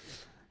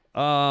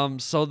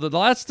 So the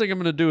last thing I'm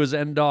going to do is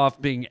end off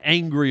being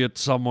angry at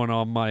someone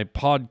on my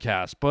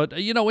podcast. But,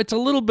 it's a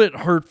little bit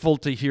hurtful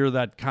to hear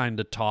that kind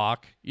of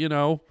talk,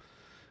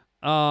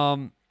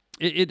 I've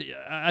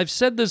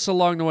said this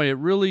along the way. It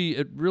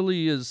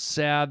really is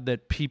sad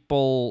that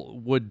people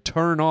would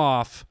turn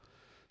off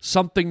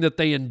something that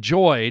they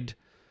enjoyed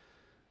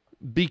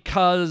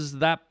because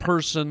that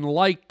person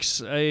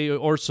likes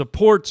or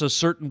supports a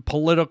certain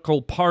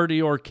political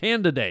party or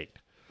candidate.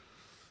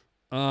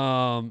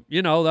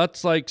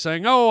 That's like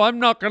saying, oh, I'm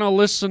not going to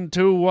listen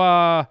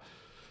to,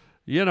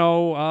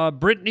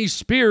 Britney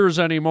Spears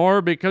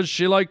anymore because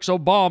she likes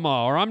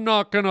Obama, or I'm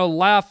not going to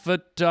laugh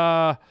at,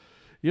 I'm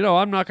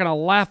not going to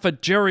laugh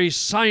at Jerry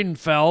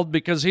Seinfeld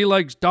because he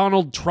likes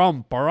Donald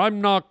Trump, or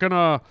I'm not going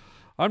to,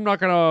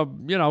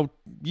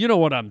 you know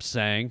what I'm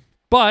saying.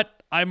 But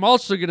I'm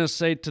also going to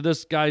say, to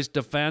this guy's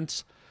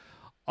defense,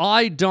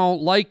 I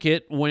don't like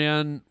it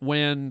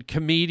when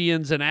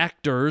comedians and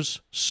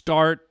actors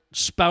start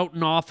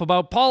spouting off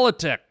about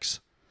politics.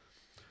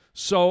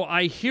 So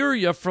I hear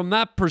you from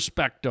that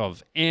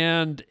perspective.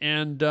 And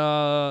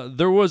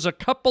there was a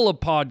couple of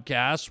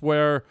podcasts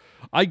where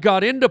I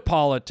got into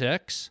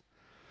politics.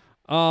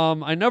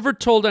 I never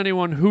told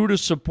anyone who to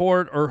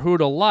support or who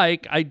to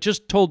like. I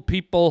just told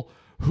people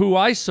who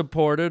I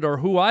supported or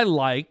who I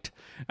liked.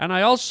 And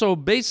I also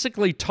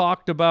basically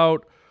talked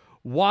about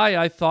why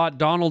I thought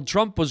Donald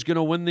Trump was going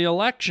to win the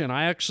election.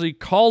 I actually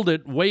called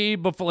it way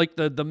before, like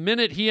the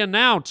minute he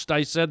announced,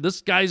 I said,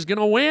 this guy's going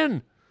to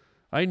win.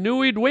 I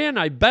knew he'd win.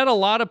 I bet a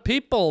lot of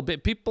people.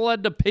 People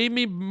had to pay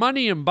me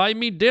money and buy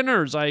me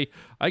dinners. I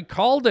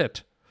called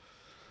it.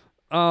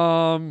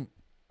 And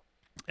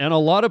a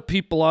lot of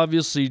people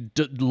obviously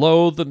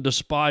loathe and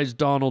despise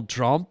Donald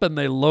Trump, and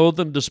they loathe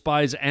and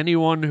despise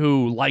anyone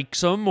who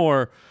likes him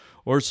or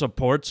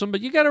supports him. But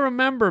you got to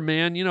remember,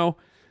 man,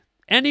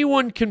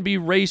 anyone can be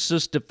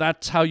racist if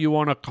that's how you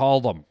want to call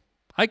them.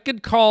 I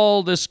could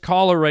call this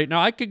caller right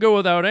now. I could go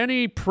without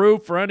any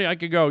proof or I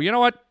could go, you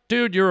know what,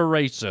 dude, you're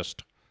a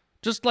racist.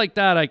 Just like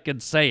that, I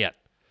could say it.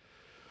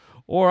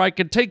 Or I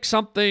could take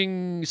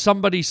something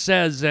somebody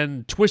says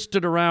and twist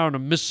it around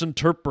and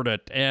misinterpret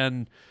it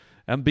and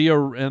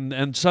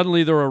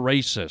suddenly they're a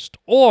racist.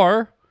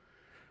 Or,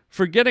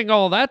 forgetting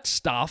all that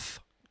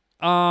stuff,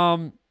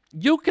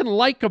 you can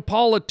like a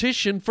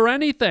politician for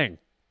anything.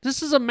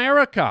 This is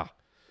America.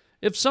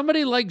 If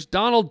somebody likes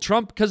Donald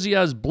Trump because he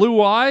has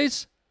blue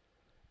eyes,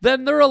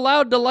 then they're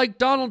allowed to like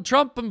Donald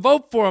Trump and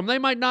vote for him. They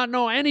might not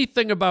know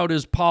anything about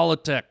his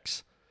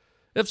politics.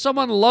 If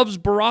someone loves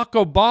Barack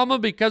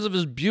Obama because of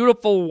his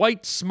beautiful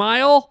white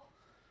smile,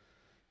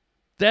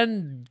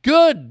 then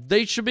good.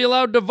 They should be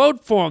allowed to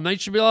vote for him. They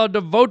should be allowed to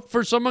vote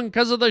for someone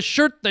because of the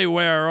shirt they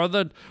wear or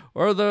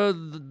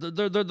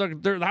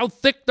how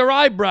thick their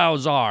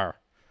eyebrows are.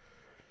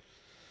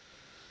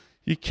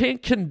 You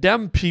can't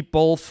condemn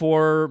people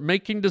for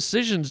making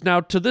decisions.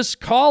 Now, to this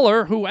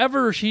caller,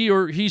 whoever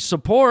he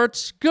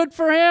supports, good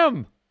for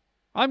him.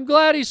 I'm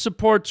glad he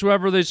supports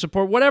whoever they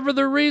support, whatever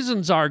their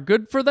reasons are.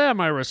 Good for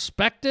them. I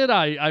respect it.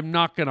 I'm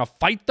not going to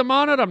fight them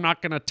on it. I'm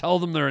not going to tell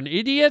them they're an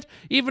idiot.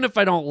 Even if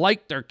I don't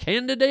like their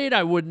candidate,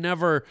 I would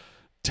never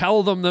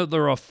tell them that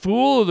they're a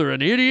fool, they're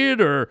an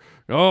idiot, or,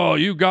 oh,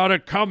 you got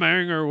it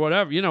coming, or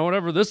whatever.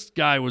 Whatever this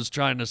guy was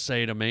trying to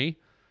say to me.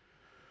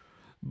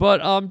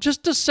 But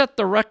just to set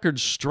the record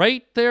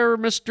straight there,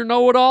 Mr.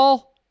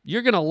 Know-It-All,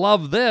 you're going to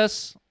love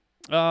this.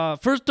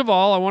 First of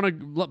all,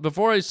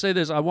 before I say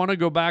this, I want to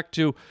go back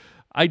to,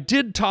 I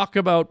did talk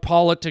about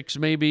politics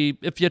maybe,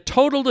 if you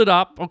totaled it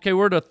up, okay,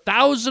 we're at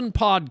 1,000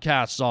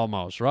 podcasts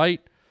almost,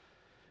 right?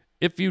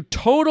 If you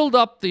totaled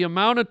up the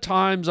amount of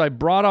times I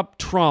brought up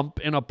Trump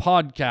in a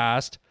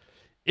podcast,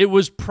 it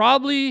was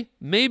probably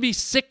maybe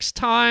 6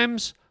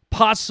 times,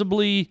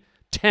 possibly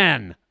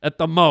 10 at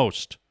the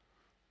most,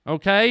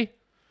 okay?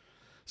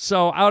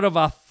 So out of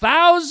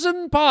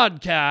 1,000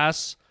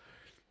 podcasts,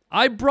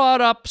 I brought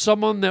up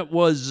someone that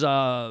was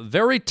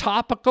very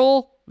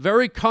topical,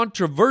 very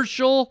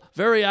controversial,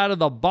 very out of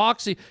the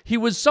box. He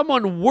was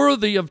someone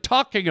worthy of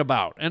talking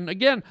about. And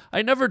again,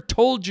 I never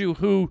told you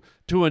who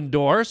to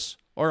endorse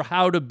or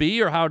how to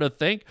be or how to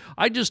think.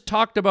 I just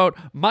talked about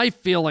my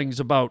feelings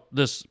about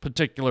this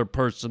particular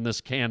person,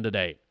 this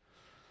candidate.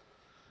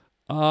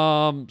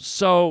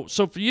 So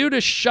for you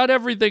to shut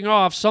everything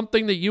off,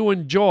 something that you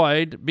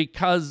enjoyed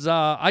because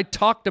I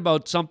talked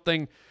about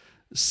something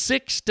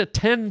 6 to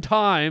 10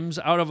 times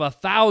out of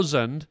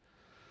 1,000.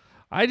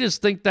 I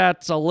just think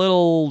that's a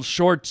little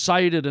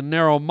short-sighted and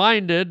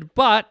narrow-minded,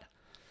 but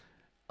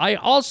I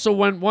also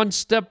went one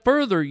step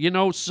further. You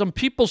know, some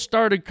people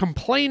started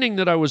complaining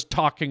that I was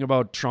talking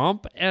about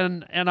Trump,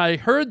 and I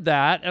heard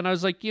that, and I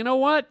was like, you know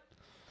what?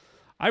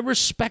 I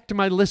respect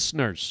my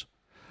listeners.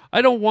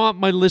 I don't want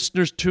my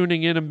listeners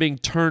tuning in and being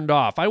turned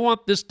off. I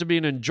want this to be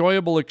an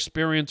enjoyable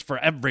experience for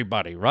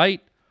everybody, right?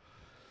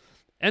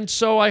 And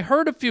so I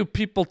heard a few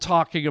people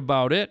talking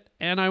about it,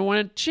 and I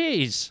went,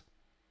 geez,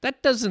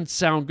 that doesn't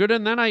sound good.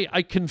 And then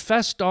I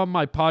confessed on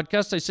my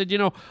podcast. I said, you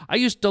know, I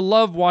used to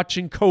love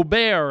watching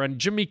Colbert and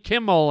Jimmy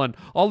Kimmel and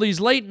all these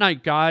late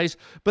night guys,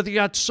 but they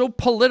got so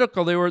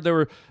political. They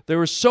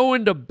were so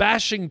into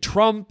bashing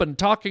Trump and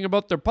talking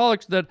about their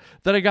politics that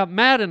I got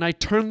mad and I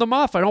turned them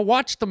off. I don't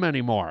watch them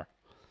anymore.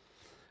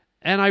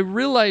 And I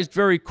realized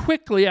very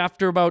quickly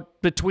after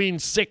about between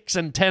 6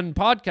 and 10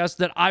 podcasts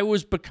that I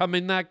was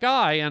becoming that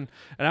guy. And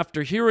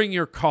after hearing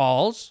your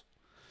calls,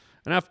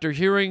 and after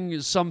hearing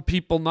some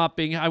people not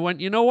being, I went,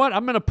 you know what?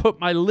 I'm going to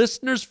put my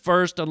listeners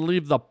first and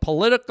leave the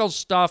political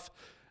stuff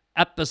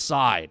at the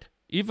side.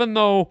 Even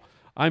though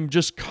I'm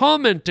just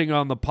commenting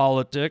on the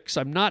politics,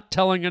 I'm not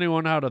telling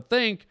anyone how to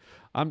think.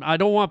 I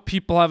don't want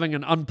people having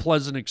an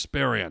unpleasant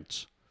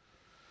experience.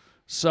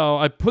 So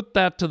I put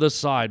that to the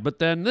side. But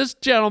then this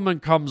gentleman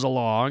comes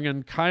along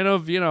and kind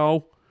of, you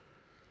know,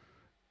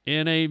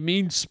 in a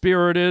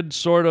mean-spirited,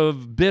 sort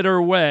of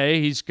bitter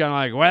way, he's kind of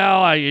like,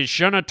 well, you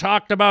shouldn't have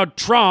talked about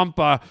Trump.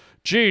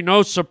 Gee,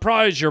 no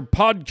surprise your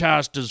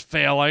podcast is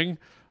failing.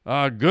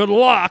 Good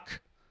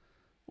luck.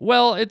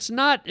 Well, it's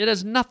not. It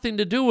has nothing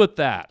to do with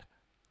that.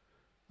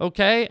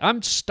 Okay?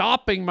 I'm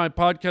stopping my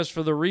podcast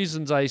for the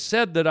reasons I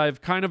said, that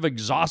I've kind of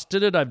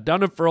exhausted it. I've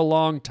done it for a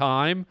long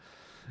time,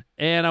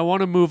 and I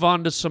want to move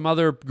on to some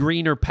other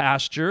greener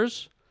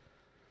pastures.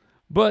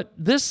 But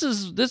this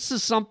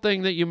is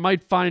something that you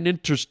might find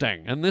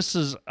interesting, and this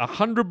is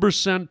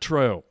 100%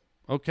 true,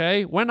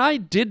 okay? When I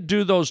did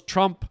do those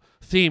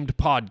Trump-themed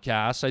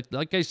podcasts,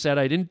 like I said,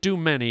 I didn't do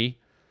many,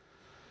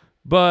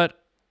 but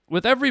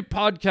with every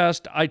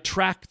podcast, I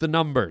track the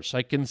numbers.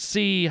 I can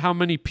see how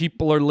many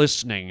people are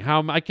listening.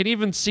 I can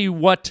even see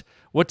what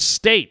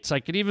states. I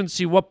can even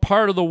see what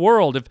part of the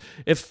world.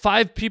 If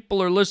 5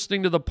 people are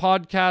listening to the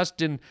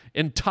podcast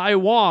in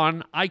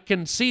Taiwan, I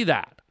can see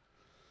that,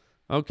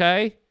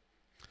 okay?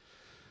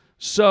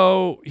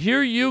 So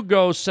here you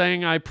go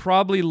saying I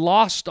probably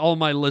lost all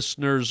my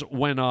listeners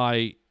when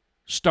I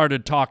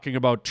started talking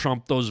about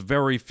Trump those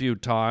very few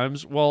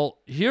times. Well,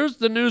 here's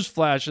the news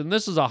flash, and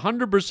this is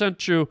 100%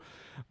 true.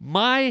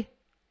 My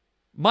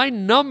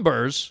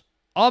numbers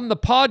on the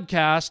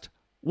podcast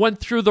went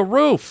through the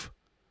roof.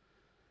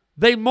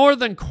 They more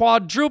than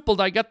quadrupled.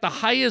 I got the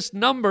highest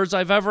numbers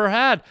I've ever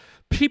had.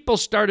 People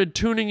started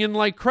tuning in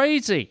like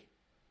crazy.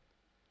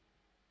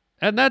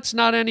 And that's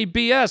not any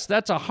BS.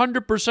 That's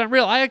 100%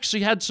 real. I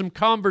actually had some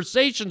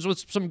conversations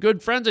with some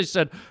good friends. I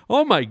said,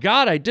 oh my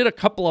God, I did a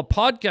couple of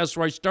podcasts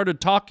where I started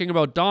talking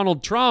about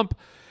Donald Trump,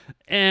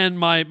 and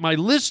my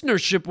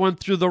listenership went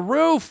through the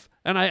roof.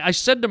 And I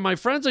said to my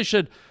friends, I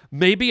said,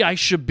 maybe I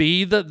should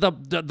be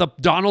the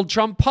Donald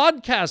Trump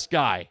podcast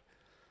guy.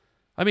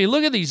 I mean,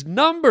 look at these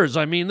numbers.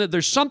 I mean,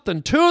 there's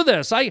something to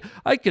this. I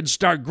could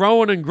start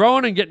growing and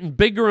growing and getting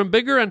bigger and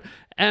bigger.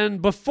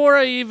 And before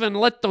I even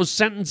let those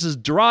sentences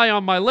dry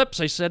on my lips,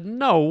 I said,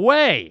 no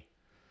way.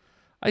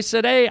 I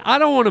said, hey, I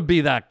don't want to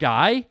be that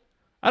guy.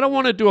 I don't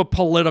want to do a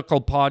political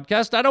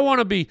podcast. I don't want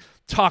to be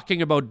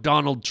talking about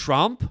Donald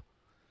Trump.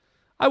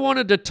 I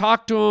wanted to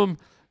talk to him,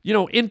 you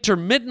know,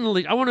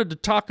 intermittently. I wanted to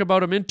talk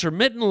about him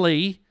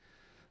intermittently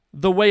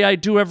the way I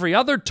do every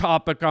other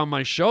topic on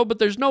my show, but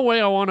there's no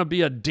way I want to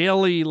be a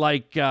daily,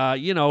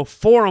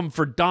 forum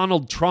for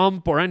Donald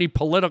Trump or any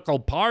political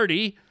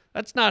party.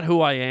 That's not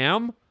who I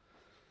am.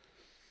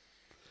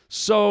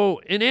 So,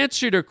 in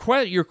answer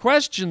to your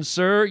question,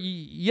 sir,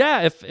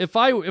 yeah, if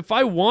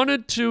I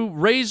wanted to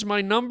raise my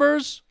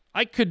numbers,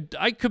 I could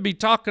be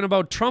talking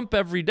about Trump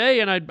every day,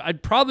 and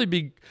I'd probably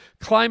be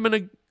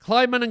climbing.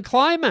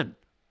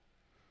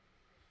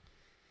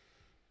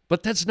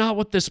 But that's not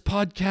what this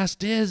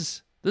podcast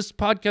is. This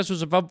podcast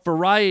was about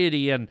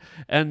variety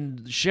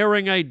and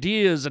sharing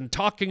ideas and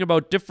talking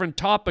about different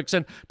topics.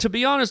 And to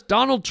be honest,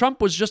 Donald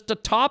Trump was just a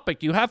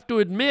topic. You have to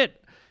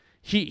admit,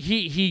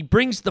 he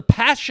brings the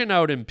passion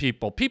out in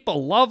people.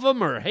 People love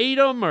him or hate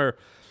him,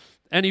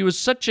 and he was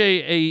such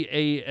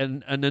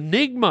an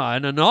enigma,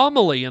 an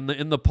anomaly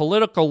in the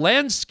political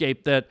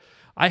landscape that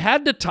I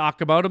had to talk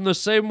about him the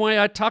same way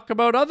I talk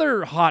about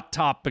other hot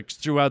topics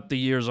throughout the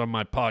years on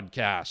my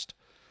podcast.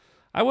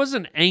 I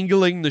wasn't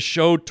angling the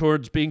show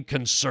towards being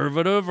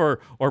conservative or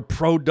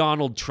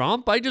pro-Donald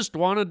Trump. I just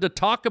wanted to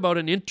talk about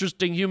an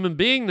interesting human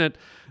being that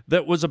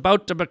was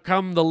about to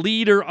become the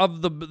leader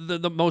of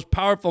the most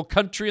powerful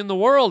country in the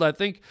world. I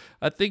think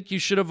you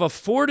should have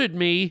afforded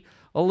me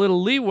a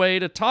little leeway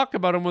to talk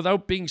about him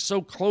without being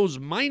so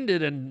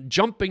close-minded and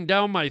jumping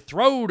down my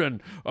throat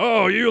and,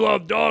 oh, you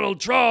love Donald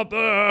Trump.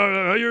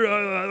 I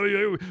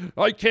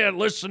can't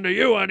listen to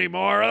you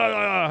anymore.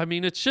 I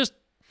mean, it's just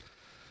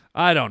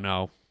I don't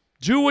know.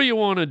 Do what you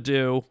want to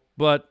do.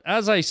 But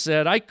as I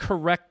said, I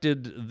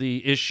corrected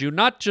the issue,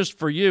 not just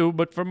for you,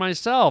 but for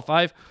myself.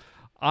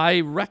 I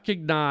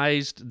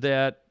recognized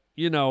that,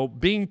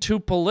 being too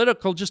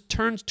political just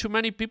turns too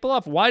many people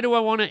off. Why do I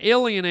want to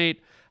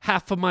alienate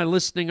half of my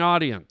listening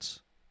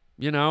audience?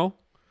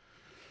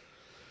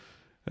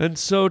 And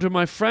so to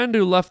my friend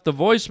who left the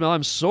voicemail,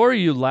 I'm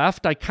sorry you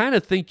left. I kind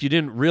of think you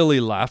didn't really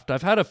left.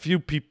 I've had a few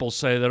people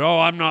say that,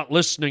 I'm not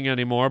listening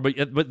anymore.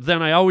 But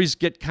then I always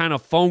get kind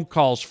of phone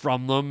calls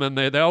from them, and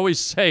they always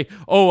say,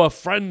 a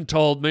friend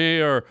told me,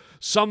 or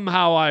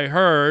somehow I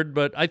heard.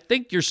 But I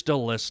think you're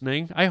still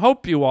listening. I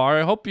hope you are.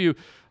 I hope you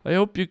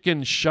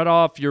can shut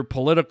off your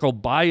political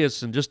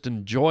bias and just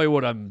enjoy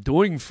what I'm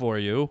doing for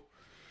you.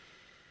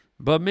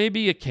 But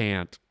maybe you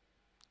can't.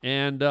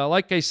 And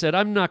like I said,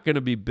 I'm not going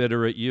to be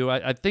bitter at you.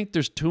 I think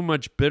there's too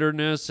much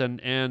bitterness,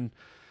 and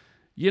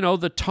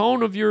the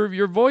tone of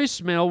your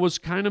voicemail was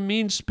kind of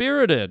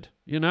mean-spirited,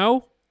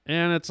 And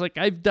it's like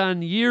I've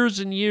done years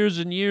and years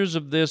and years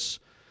of this,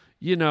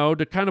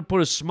 to kind of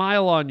put a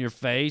smile on your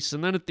face,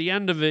 and then at the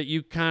end of it,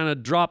 you kind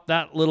of drop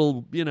that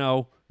little,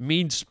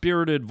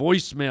 mean-spirited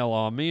voicemail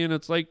on me, and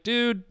it's like,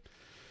 dude,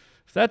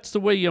 if that's the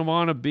way you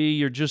want to be,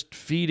 you're just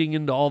feeding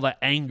into all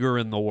the anger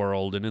in the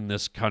world and in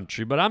this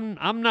country. But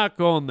I'm not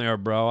going there,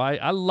 bro.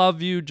 I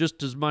love you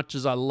just as much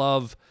as I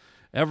love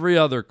every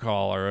other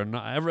caller and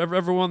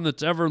everyone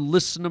that's ever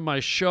listened to my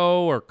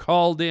show or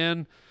called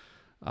in.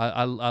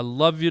 I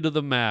love you to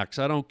the max.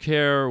 I don't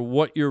care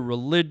what your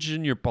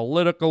religion, your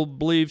political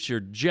beliefs, your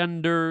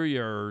gender,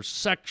 your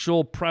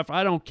sexual preference.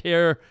 I don't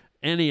care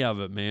any of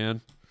it,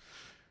 man.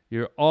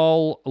 You're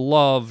all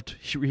loved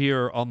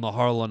here on the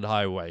Harland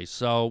Highway.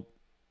 So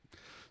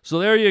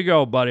there you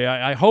go, buddy.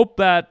 I hope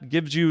that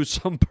gives you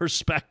some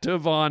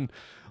perspective on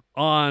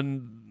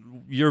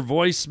your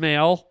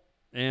voicemail,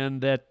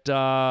 and that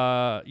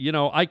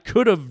I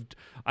could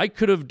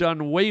have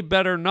done way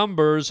better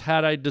numbers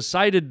had I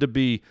decided to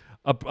be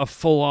a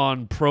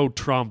full-on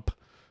pro-Trump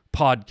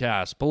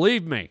podcast.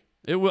 Believe me,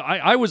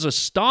 I was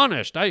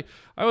astonished. I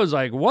was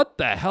like, what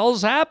the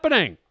hell's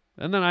happening?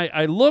 And then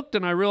I looked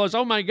and I realized,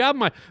 oh my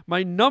God,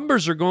 my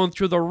numbers are going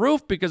through the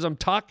roof because I'm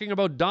talking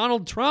about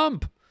Donald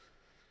Trump.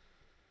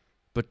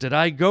 But did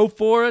I go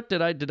for it?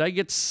 Did I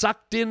get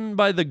sucked in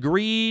by the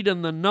greed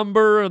and the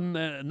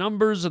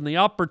numbers and the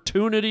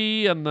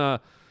opportunity and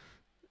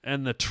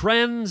the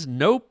trends?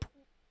 Nope.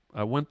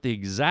 I went the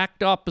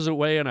exact opposite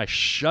way and I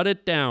shut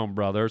it down,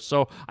 brother.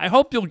 So I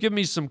hope you'll give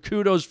me some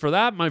kudos for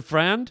that, my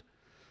friend.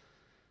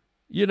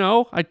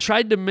 I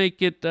tried to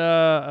make it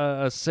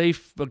a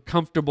safe, a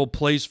comfortable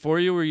place for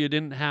you where you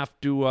didn't have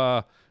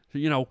to,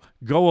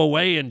 go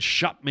away and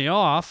shut me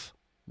off.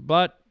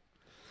 But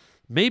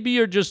maybe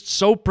you're just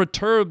so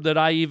perturbed that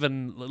I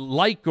even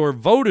like or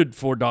voted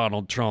for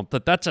Donald Trump,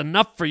 that's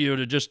enough for you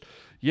to just,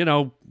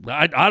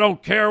 I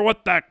don't care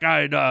what that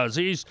guy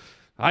does.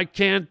 I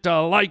can't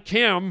like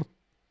him.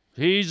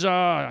 He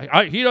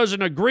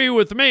doesn't agree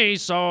with me,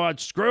 so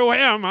screw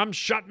him. I'm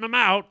shutting him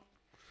out.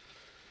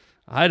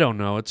 I don't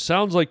know. It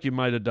sounds like you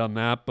might have done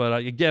that, but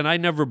again, I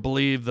never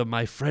believed that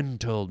my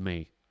friend told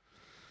me.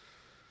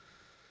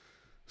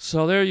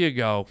 So there you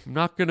go. I'm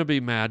not going to be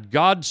mad.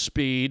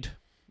 Godspeed.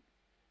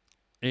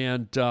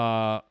 And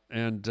for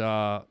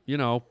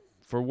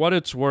what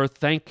it's worth,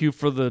 thank you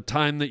for the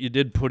time that you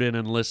did put in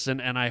and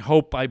listen. And I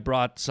hope I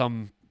brought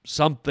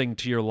something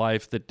to your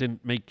life that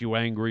didn't make you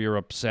angry or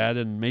upset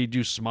and made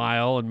you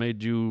smile and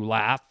made you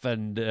laugh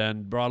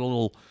and brought a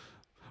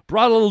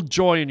little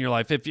joy in your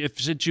life. If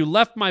since you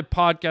left my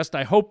podcast,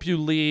 I hope you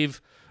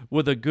leave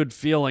with a good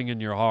feeling in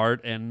your heart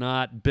and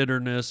not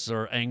bitterness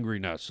or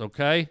angriness.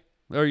 Okay,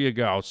 there you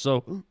go.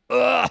 So,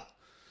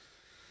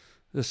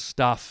 this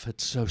stuff,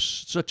 it's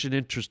such an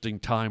interesting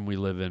time we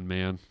live in,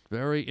 man.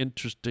 Very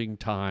interesting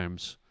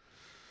times.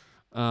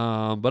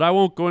 But I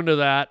won't go into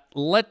that.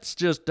 Let's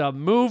just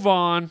move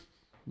on.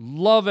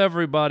 Love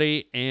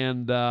everybody,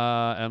 and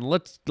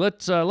let's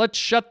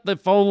shut the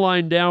phone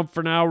line down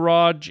for now,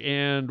 Raj,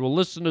 and we'll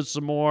listen to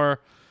some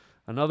more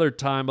another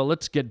time. But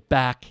let's get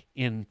back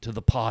into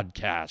the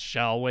podcast,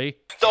 shall we?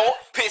 Don't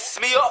piss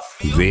me off.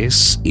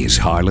 This is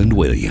Harland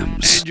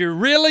Williams. And you're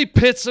really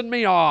pissing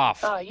me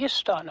off. You're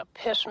starting to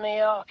piss me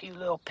off, you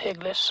little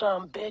piglet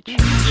son of a bitch.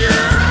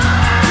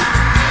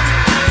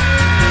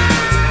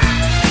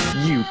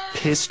 You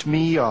pissed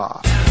me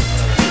off.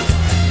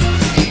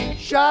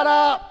 Shut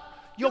up!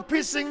 You're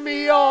pissing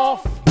me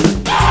off!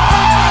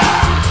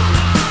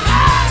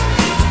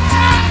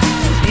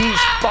 These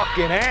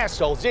fucking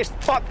assholes, these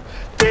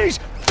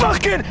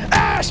fucking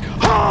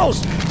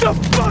assholes! The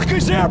fuck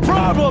is their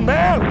problem,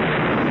 man?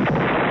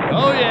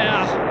 Oh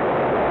yeah.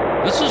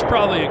 This is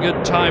probably a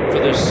good time for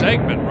this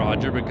segment,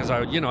 Roger, because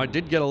I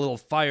did get a little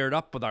fired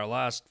up with our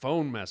last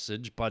phone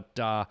message, but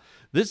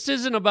this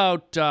isn't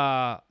about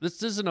that.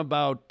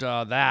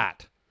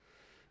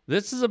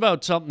 This is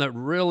about something that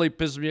really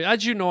pisses me.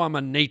 As you know, I'm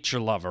a nature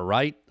lover,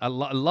 right? I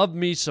love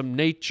me some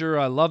nature.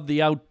 I love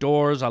the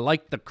outdoors. I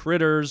like the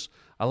critters.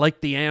 I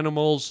like the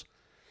animals.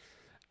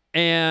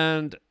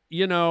 And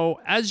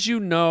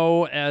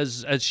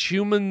as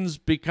humans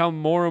become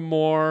more and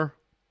more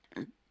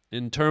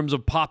in terms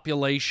of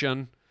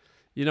population,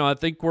 I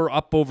think we're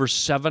up over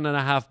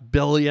 7.5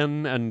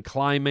 billion and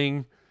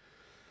climbing.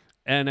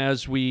 And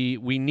as we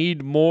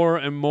need more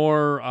and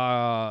more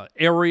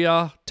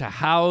area to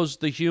house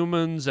the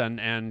humans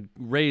and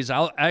raise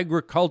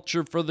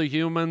agriculture for the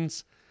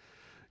humans,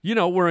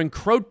 we're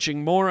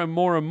encroaching more and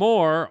more and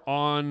more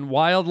on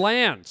wild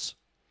lands.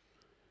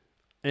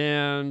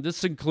 And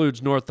this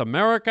includes North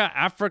America,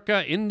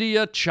 Africa,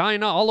 India,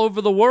 China, all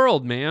over the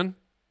world, man.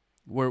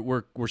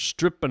 We're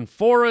stripping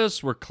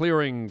forests, we're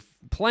clearing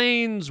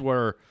plains,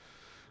 we're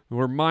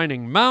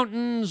mining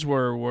mountains,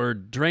 we're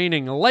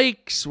draining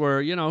lakes,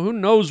 who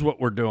knows what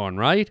we're doing,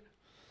 right?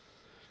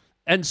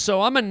 And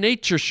so I'm a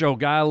nature show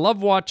guy. I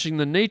love watching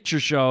the nature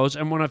shows.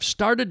 And when I've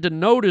started to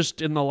notice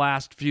in the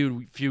last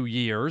few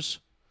years,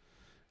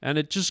 and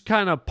it just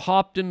kind of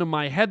popped into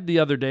my head the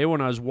other day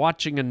when I was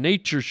watching a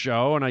nature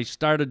show, and I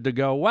started to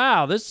go,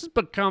 wow, this is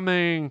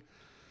becoming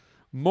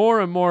more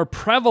and more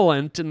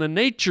prevalent in the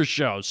nature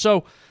shows.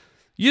 So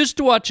used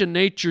to watch a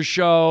nature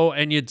show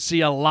and you'd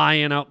see a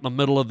lion out in the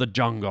middle of the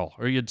jungle,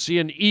 or you'd see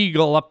an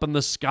eagle up in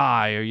the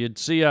sky, or you'd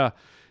see a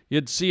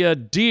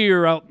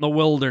deer out in the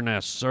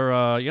wilderness, or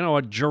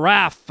a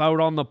giraffe out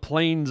on the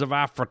plains of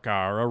Africa,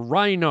 or a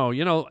rhino.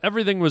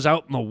 Everything was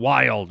out in the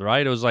wild,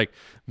 right? It was like,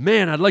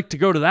 man, I'd like to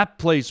go to that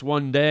place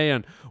one day,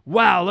 and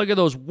wow, look at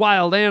those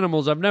wild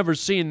animals. I've never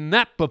seen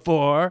that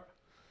before.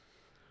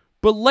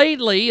 But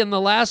lately, in the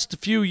last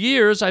few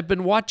years, I've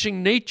been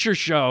watching nature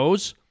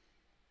shows,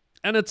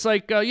 and it's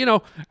like,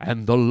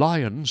 and the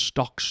lion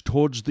stalks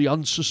towards the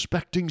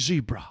unsuspecting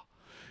zebra.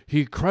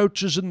 He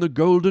crouches in the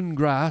golden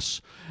grass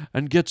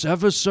and gets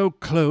ever so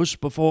close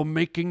before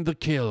making the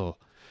kill.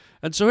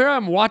 And so here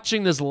I'm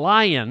watching this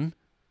lion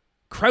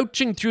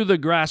crouching through the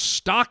grass,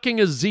 stalking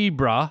a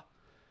zebra,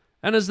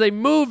 and as they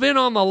move in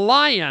on the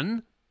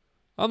lion,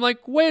 I'm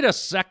like, wait a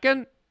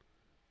second.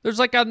 There's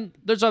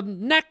a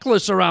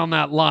necklace around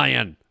that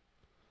lion.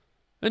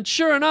 And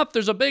sure enough,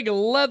 there's a big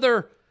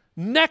leather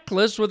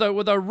necklace with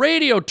a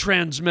radio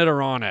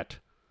transmitter on it.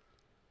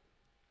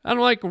 And I'm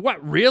like,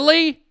 what,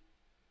 really?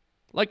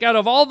 Like, out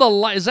of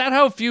all is that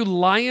how few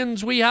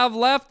lions we have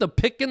left? The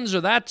pickings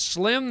are that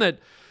slim that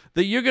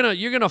you're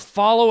gonna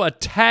follow a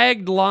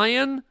tagged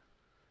lion?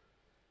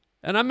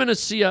 And I'm gonna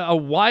see a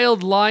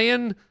wild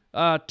lion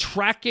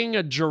tracking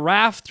a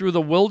giraffe through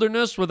the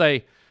wilderness with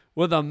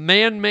a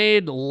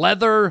man-made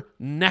leather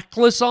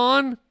necklace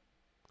on,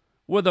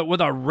 with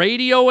a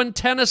radio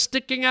antenna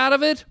sticking out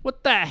of it?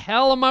 What the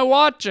hell am I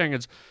watching?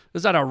 Is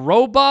that a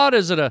robot?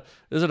 Is it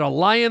a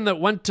lion that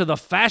went to the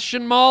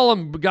fashion mall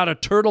and got a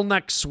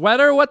turtleneck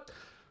sweater? What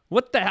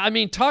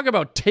the talk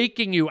about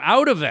taking you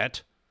out of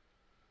it.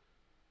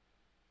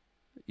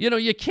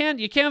 You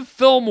can't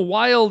film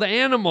wild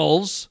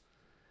animals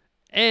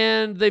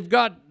and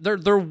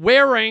they're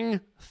wearing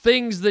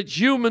things that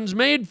humans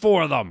made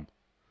for them.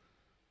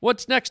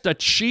 What's next? A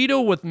cheetah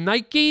with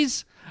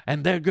Nikes?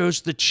 And there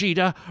goes the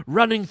cheetah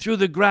running through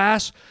the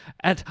grass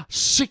at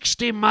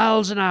 60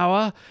 miles an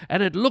hour,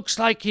 and it looks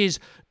like he's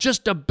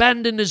just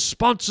abandoned his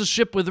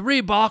sponsorship with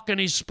Reebok and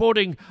he's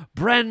sporting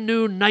brand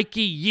new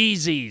Nike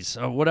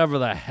Yeezys, or whatever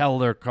the hell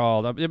they're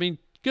called.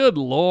 Good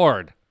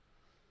Lord.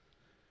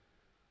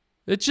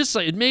 It's just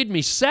like, it made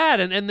me sad.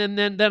 And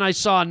then I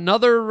saw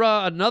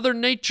another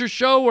nature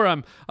show where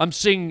I'm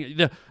seeing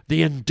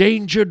the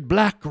endangered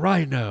black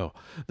rhino.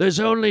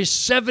 There's only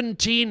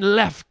 17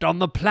 left on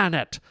the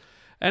planet.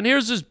 And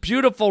here's this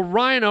beautiful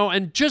rhino,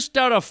 and just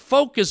out of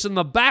focus in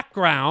the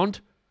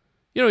background,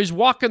 he's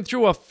walking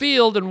through a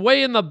field, and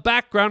way in the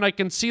background I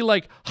can see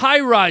like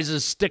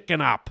high-rises sticking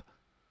up.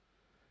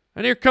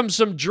 And here comes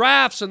some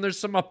giraffes, and there's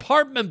some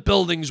apartment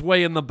buildings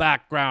way in the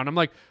background. I'm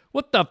like,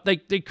 what the?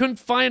 They couldn't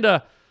find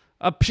a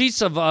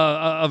piece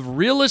of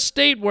real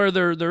estate where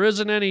there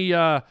isn't any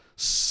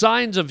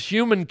signs of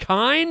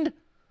humankind?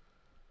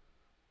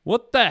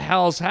 What the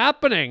hell's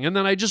happening? And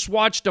then I just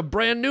watched a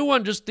brand new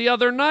one just the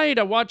other night.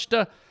 I watched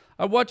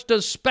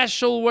a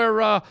special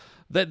where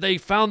that they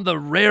found the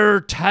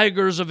rare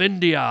tigers of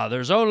India.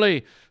 There's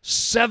only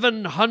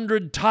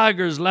 700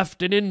 tigers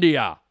left in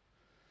India.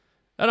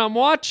 And I'm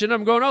watching,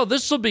 I'm going, oh,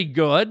 this will be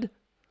good.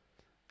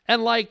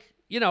 And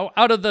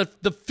out of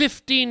the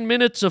 15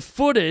 minutes of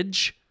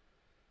footage,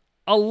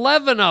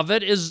 11 of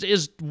it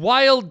is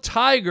wild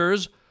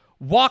tigers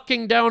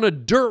walking down a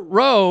dirt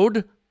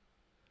road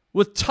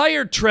with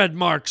tire tread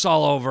marks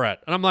all over it.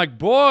 And I'm like,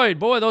 boy,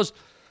 those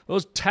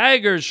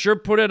tigers sure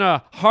put in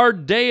a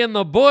hard day in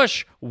the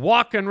bush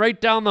walking right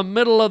down the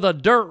middle of the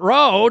dirt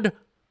road.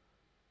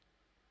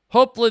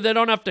 Hopefully they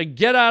don't have to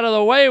get out of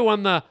the way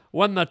when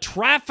the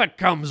traffic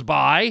comes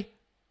by.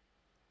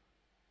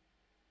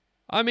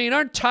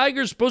 Aren't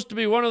tigers supposed to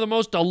be one of the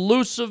most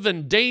elusive,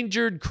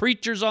 endangered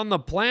creatures on the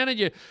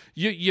planet?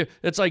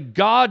 It's like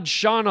God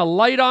shone a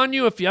light on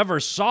you if you ever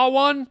saw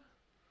one.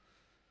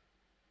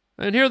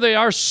 And here they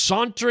are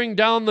sauntering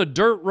down the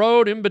dirt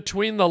road in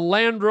between the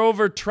Land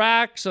Rover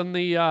tracks and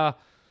the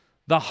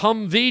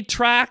Humvee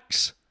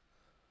tracks.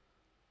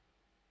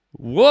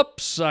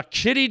 Whoops, a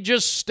kitty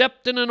just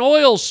stepped in an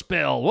oil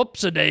spill.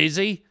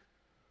 Whoops-a-daisy.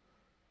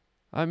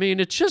 I mean,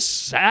 it's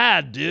just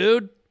sad,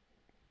 dude.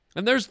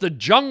 And there's the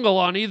jungle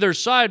on either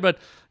side, but,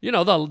 you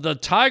know, the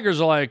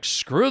tigers are like,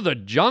 screw the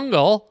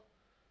jungle.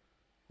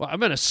 Well, I'm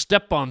going to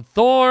step on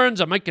thorns.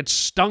 I might get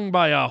stung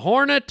by a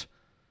hornet.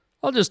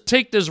 I'll just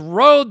take this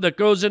road that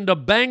goes into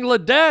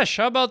Bangladesh.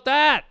 How about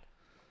that?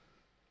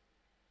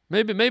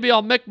 Maybe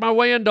I'll make my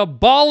way into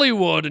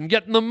Bollywood and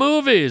get in the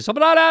movies. Tiger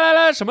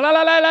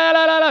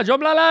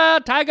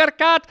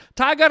cat.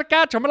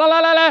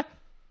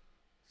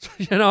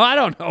 You know, I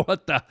don't know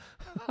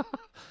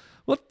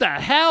what the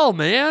hell,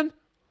 man.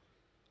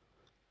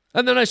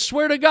 And then I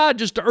swear to God,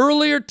 just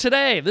earlier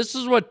today, this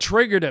is what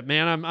triggered it,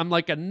 man. I'm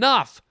like,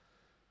 enough.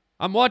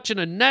 I'm watching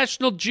a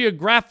National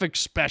Geographic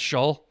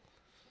special,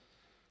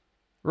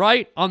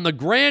 right, on the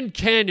Grand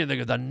Canyon. They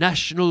go, the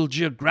National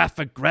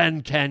Geographic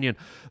Grand Canyon.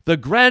 The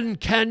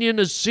Grand Canyon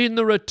has seen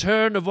the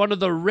return of one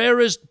of the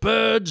rarest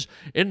birds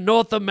in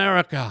North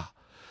America.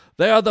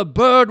 They are the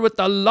bird with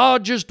the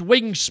largest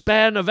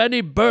wingspan of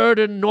any bird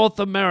in North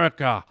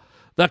America,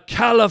 the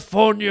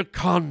California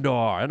condor.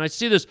 And I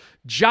see this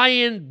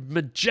giant,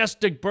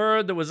 majestic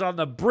bird that was on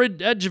the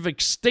edge of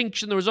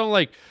extinction. There was only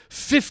like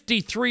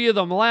 53 of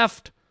them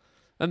left.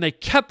 And they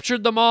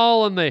captured them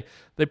all, and they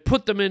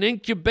put them in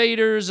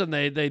incubators, and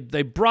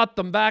they brought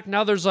them back.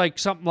 Now there's like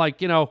something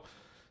like, you know,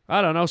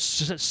 I don't know,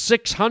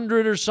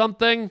 600 or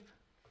something.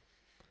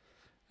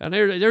 And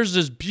there's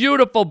this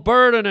beautiful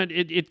bird, and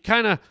it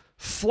kind of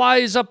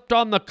flies up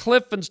on the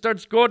cliff and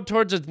starts going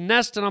towards its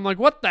nest. And I'm like,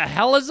 what the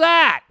hell is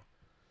that?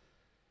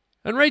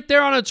 And right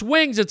there on its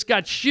wings, it's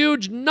got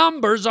huge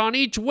numbers on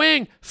each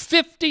wing.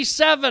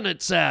 57,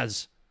 it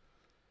says.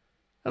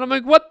 And I'm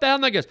like, what the hell?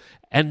 And I guess,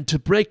 and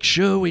to make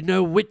sure we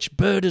know which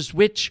bird is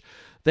which,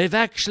 they've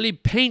actually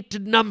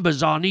painted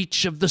numbers on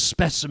each of the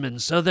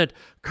specimens so that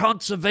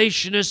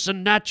conservationists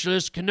and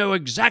naturalists can know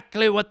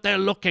exactly what they're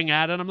looking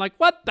at. And I'm like,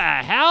 what the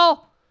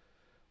hell?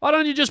 Why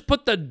don't you just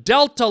put the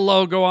Delta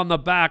logo on the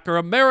back, or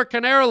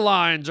American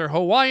Airlines, or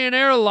Hawaiian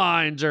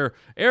Airlines, or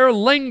Aer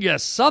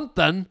Lingus,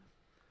 something?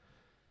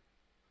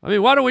 I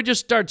mean, why don't we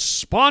just start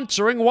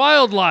sponsoring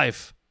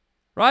wildlife,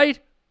 right?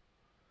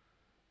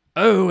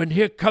 Oh, and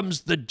here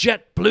comes the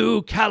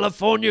JetBlue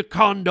California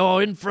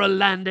Condor in for a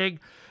landing.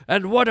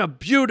 And what a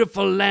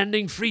beautiful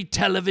landing. Free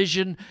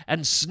television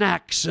and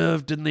snacks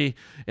served in the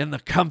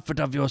comfort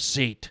of your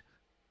seat.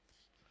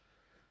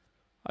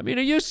 I mean,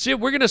 are you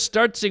serious? We're going to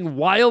start seeing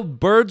wild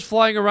birds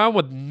flying around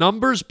with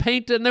numbers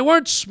painted. And they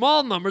weren't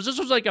small numbers. This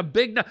was like a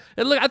big...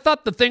 I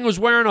thought the thing was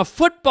wearing a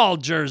football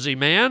jersey,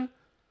 man.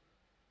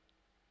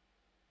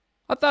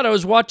 I thought I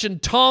was watching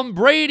Tom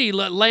Brady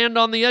land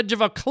on the edge of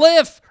a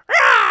cliff.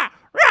 Rah!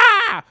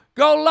 Rah!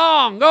 Go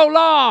long, go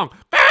long.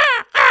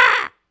 Ah!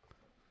 Ah!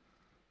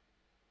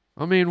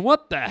 I mean,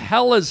 what the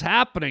hell is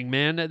happening,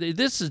 man?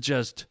 This is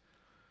just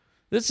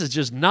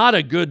not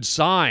a good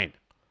sign.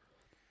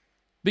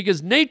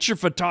 Because nature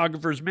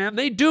photographers, man,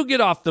 they do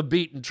get off the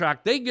beaten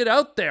track. They get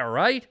out there,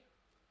 right?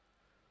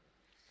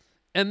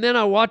 And then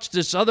I watched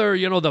this other,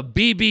 the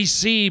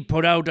BBC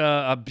put out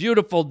a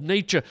beautiful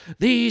nature.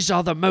 These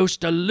are the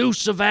most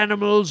elusive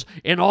animals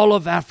in all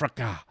of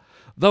Africa.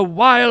 The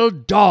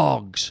wild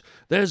dogs.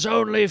 There's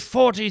only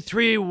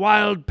 43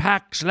 wild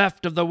packs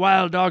left of the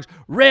wild dogs,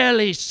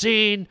 rarely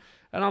seen.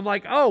 And I'm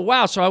like, oh,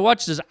 wow. So I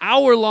watched this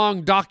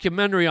hour-long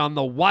documentary on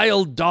the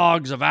wild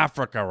dogs of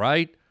Africa,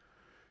 right?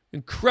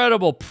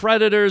 Incredible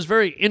predators,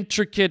 very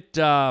intricate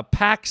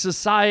pack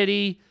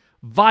society,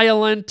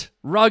 violent,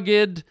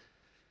 rugged,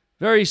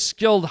 very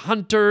skilled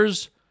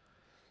hunters.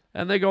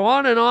 And they go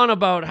on and on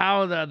about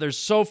how there's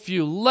so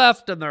few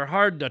left and they're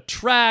hard to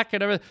track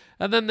and everything.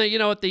 And then,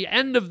 at the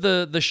end of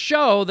the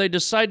show, they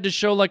decide to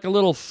show like a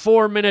little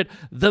 4-minute,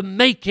 the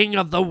making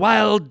of the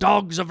wild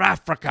dogs of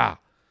Africa.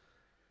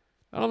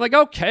 And I'm like,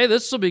 okay,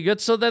 this will be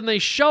good. So then they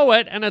show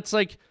it, and it's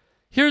like,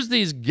 here's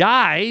these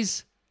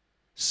guys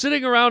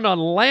sitting around on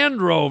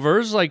Land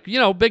Rovers, like,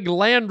 big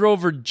Land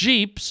Rover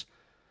Jeeps,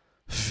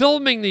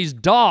 filming these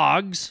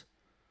dogs,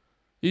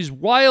 these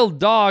wild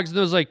dogs. And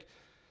there's like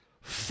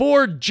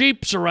 4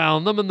 Jeeps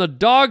around them, and the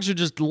dogs are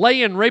just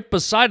laying right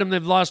beside them.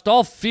 They've lost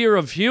all fear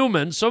of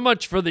humans. So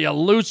much for the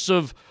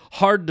elusive,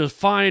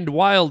 hard-to-find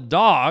wild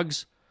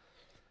dogs.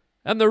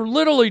 And they're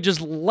literally just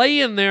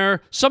laying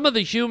there. Some of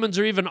the humans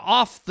are even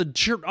off the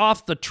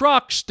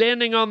truck,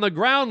 standing on the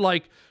ground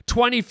like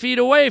 20 feet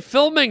away,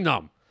 filming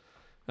them.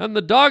 And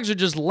the dogs are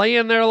just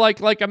laying there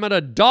like I'm at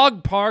a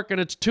dog park and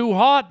it's too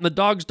hot and the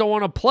dogs don't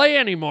want to play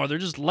anymore. They're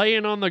just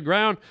laying on the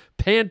ground,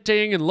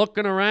 panting and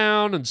looking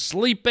around and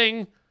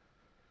sleeping.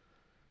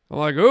 I'm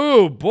like,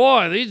 oh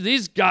boy,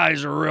 these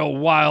guys are real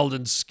wild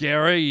and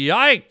scary.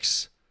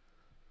 Yikes.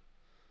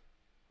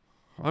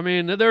 I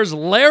mean, there's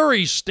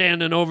Larry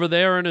standing over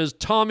there in his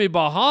Tommy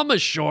Bahama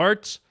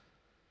shorts.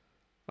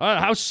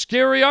 How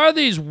scary are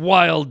these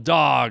wild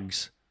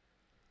dogs?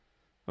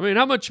 I mean,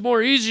 how much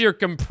more easier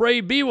can prey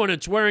be when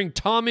it's wearing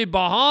Tommy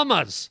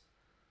Bahamas?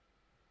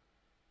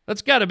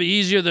 That's got to be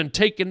easier than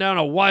taking down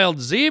a wild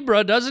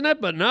zebra, doesn't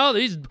it? But no,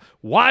 these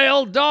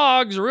wild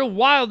dogs are real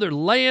wild. They're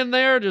laying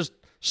there just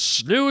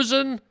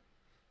snoozing,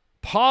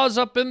 paws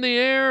up in the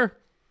air,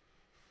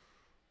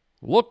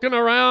 looking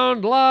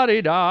around,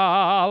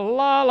 la-di-da,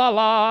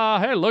 la-la-la.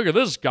 Hey, look at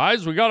this,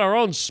 guys. We got our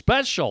own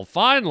special,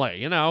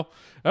 finally. You know,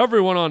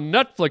 everyone on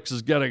Netflix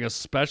is getting a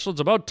special.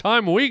 It's about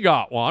time we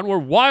got one. We're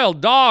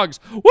wild dogs.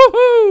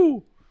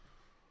 Woohoo!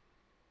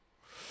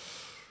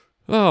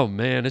 Oh,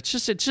 man, it's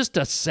just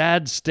a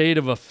sad state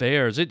of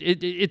affairs.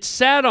 It's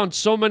sad on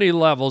so many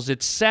levels.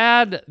 It's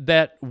sad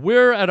that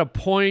we're at a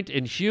point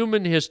in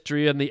human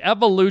history and the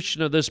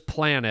evolution of this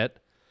planet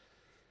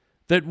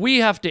that we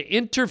have to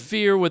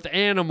interfere with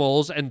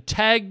animals and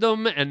tag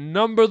them and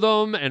number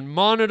them and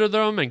monitor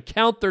them and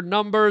count their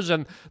numbers,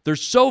 and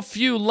there's so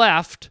few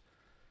left.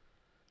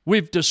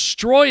 We've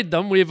destroyed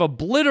them. We've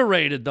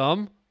obliterated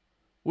them.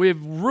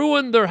 We've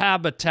ruined their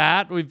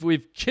habitat.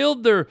 We've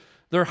killed their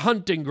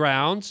hunting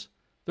grounds.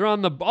 They're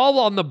all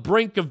on the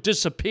brink of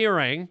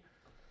disappearing.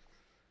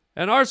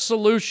 And our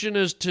solution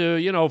is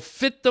to,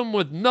 fit them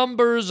with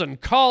numbers and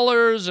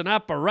collars and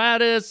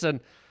apparatus and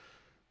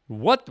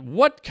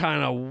what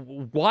kind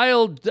of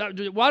wild...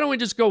 Why don't we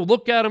just go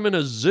look at them in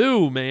a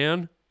zoo,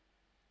 man?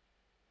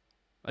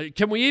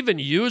 Can we even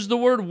use the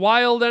word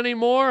wild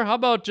anymore? How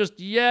about just,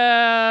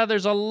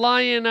 there's a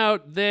lion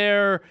out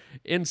there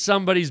in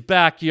somebody's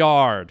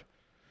backyard.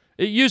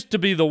 It used to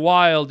be the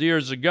wild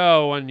years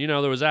ago, and,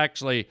 there was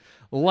actually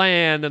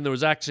land and there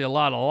was actually a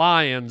lot of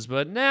lions,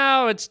 but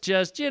now it's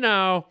just,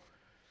 they're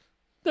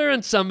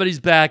in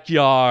somebody's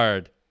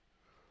backyard.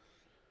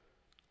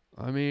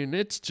 I mean,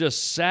 it's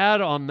just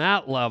sad on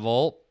that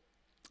level.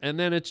 And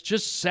then it's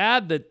just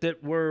sad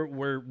that we're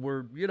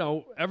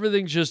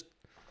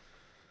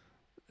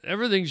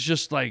everything's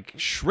just like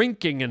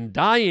shrinking and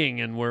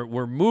dying, and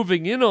we're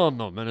moving in on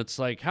them, and it's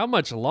like, how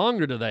much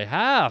longer do they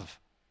have?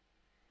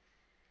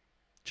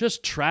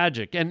 Just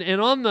tragic. And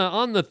on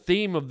the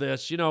theme of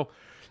this,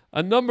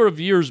 a number of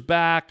years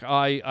back,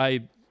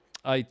 I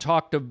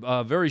talked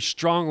very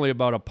strongly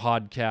about a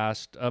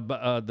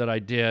podcast that I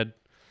did.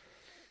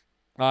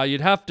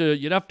 You'd have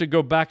to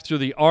go back through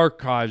the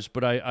archives,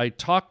 but I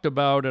talked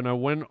about, and I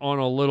went on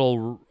a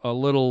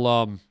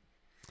little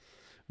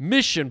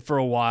mission for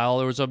a while.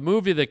 There was a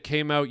movie that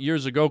came out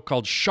years ago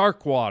called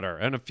Sharkwater,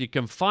 and if you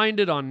can find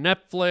it on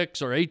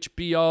Netflix or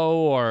HBO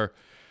or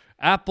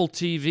Apple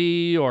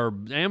TV or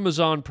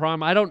Amazon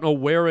Prime, I don't know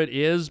where it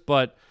is,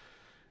 but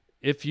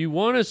if you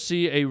want to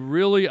see a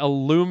really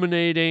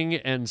illuminating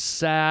and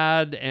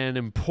sad and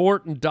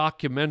important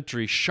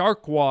documentary,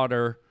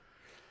 Sharkwater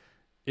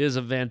is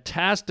a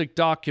fantastic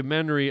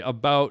documentary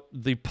about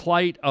the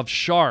plight of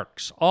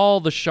sharks, all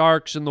the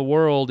sharks in the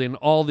world, in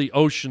all the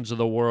oceans of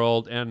the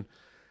world,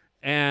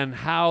 and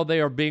how they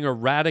are being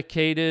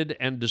eradicated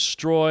and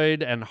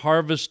destroyed and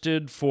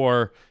harvested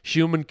for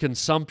human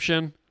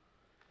consumption.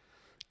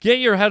 Get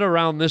your head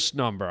around this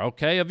number,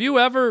 okay? Have you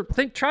ever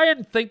try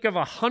and think of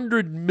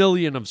 100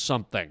 million of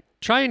something.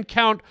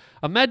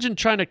 Imagine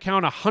trying to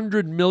count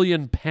 100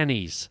 million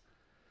pennies.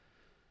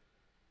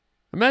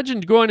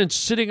 Imagine going and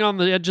sitting on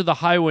the edge of the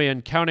highway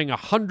and counting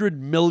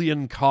 100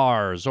 million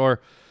cars, or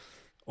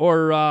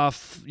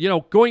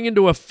going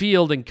into a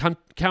field and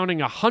counting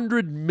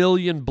 100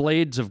 million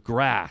blades of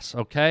grass,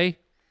 okay?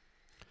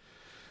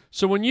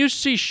 So when you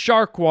see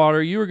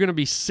Sharkwater, you are going to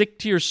be sick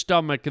to your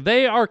stomach.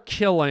 They are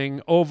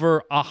killing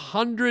over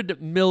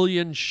 100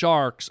 million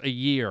sharks a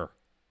year.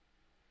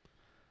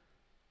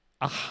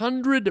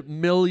 100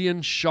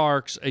 million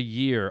sharks a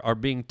year are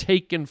being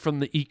taken from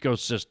the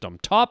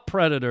ecosystem. Top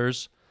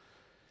predators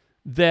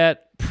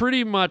that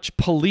pretty much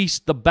police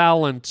the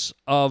balance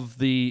of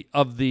the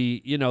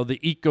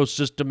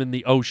ecosystem in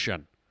the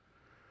ocean.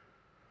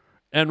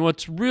 And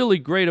what's really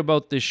great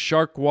about this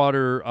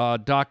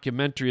Sharkwater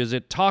documentary is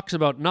it talks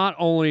about not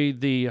only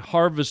the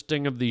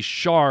harvesting of these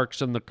sharks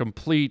and the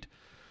complete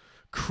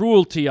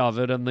cruelty of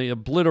it and the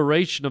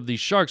obliteration of these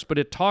sharks, but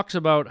it talks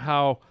about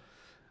how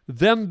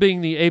them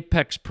being the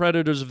apex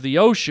predators of the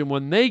ocean,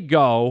 when they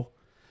go,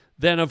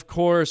 then of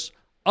course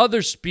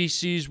other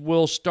species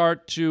will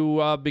start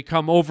to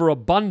become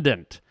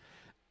overabundant.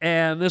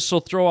 And this will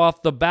throw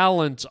off the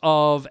balance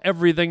of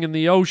everything in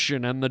the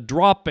ocean and the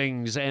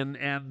droppings and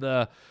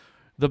the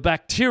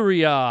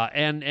bacteria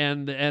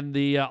and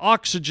the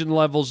oxygen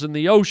levels in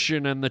the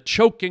ocean and the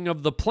choking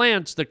of the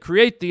plants that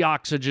create the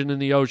oxygen in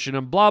the ocean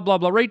and blah, blah,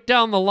 blah, right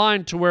down the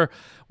line to where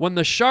when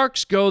the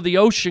sharks go, the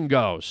ocean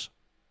goes.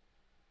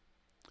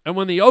 And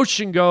when the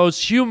ocean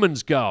goes,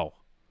 humans go.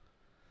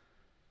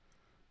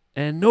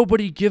 And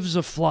nobody gives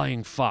a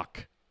flying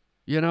fuck,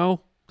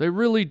 They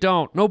really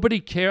don't. Nobody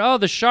cares. Oh,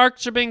 the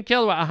sharks are being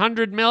killed.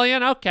 100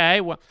 million?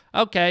 Okay. Well,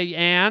 okay,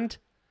 and?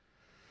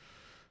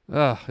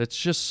 It's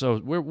just so...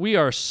 We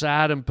are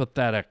sad and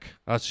pathetic,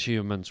 us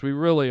humans. We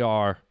really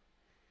are.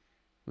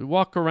 We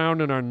walk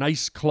around in our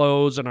nice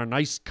clothes and our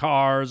nice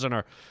cars and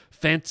our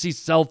fancy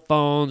cell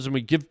phones, and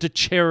we give to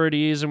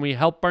charities, and we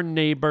help our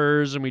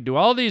neighbors, and we do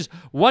all these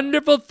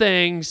wonderful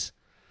things,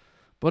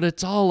 but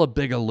it's all a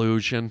big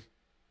illusion.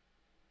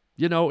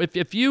 You know,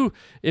 if you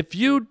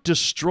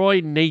destroy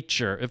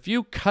nature, if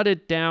you cut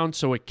it down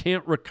so it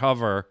can't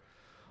recover,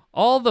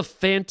 all the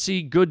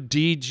fancy good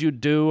deeds you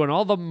do and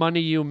all the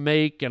money you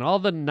make and all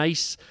the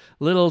nice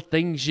little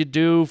things you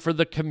do for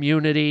the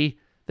community,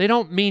 they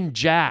don't mean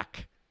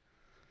jack.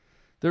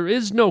 There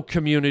is no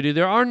community.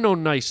 There are no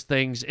nice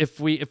things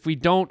if we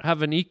don't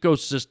have an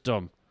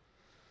ecosystem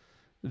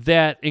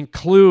that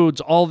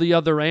includes all the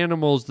other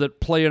animals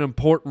that play an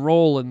important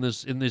role in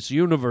this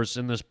universe,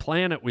 in this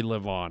planet we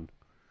live on.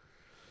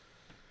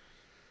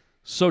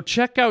 So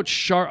check out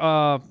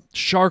Sharkwater,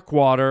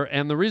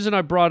 and the reason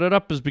I brought it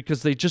up is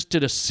because they just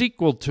did a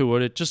sequel to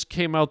it. It just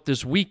came out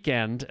this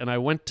weekend, and I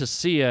went to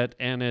see it,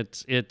 and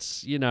it's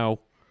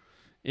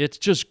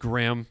just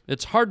grim.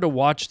 It's hard to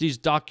watch these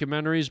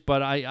documentaries,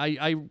 but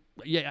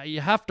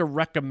you have to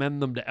recommend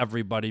them to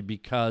everybody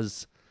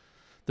because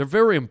they're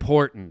very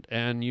important,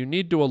 and you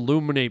need to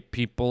illuminate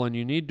people, and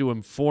you need to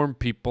inform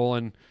people,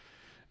 and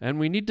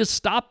we need to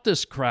stop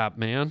this crap,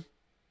 man.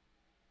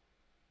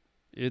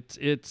 It's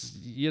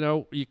you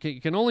know, you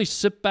can only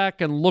sit back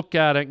and look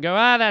at it and go,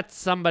 that's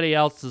somebody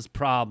else's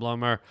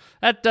problem, or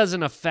that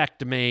doesn't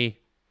affect me.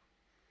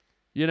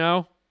 You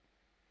know?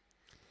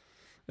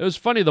 It was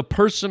funny, the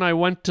person I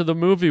went to the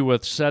movie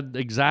with said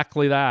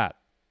exactly that.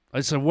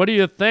 I said, what do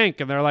you think?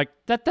 And they're like,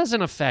 that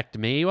doesn't affect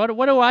me. What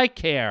do I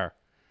care?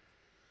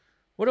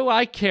 What do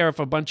I care if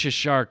a bunch of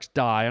sharks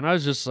die? And I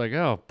was just like,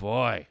 oh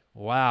boy,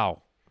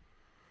 wow.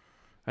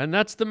 And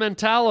that's the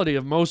mentality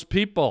of most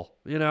people,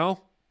 you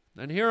know?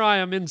 And here I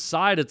am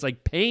inside. It's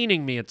like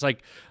paining me. It's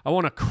like I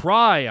want to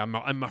cry.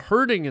 I'm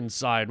hurting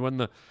inside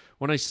when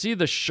I see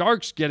the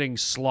sharks getting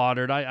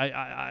slaughtered.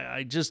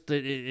 I just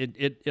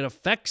it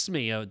affects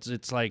me.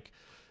 It's like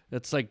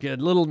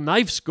little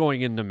knives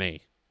going into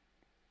me.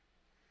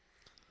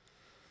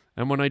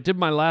 And when I did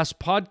my last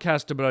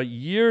podcast about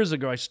years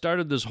ago, I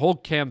started this whole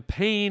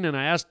campaign, and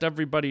I asked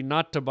everybody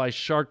not to buy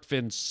shark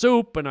fin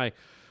soup, and I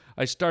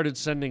started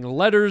sending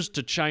letters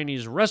to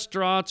Chinese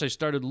restaurants. I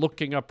started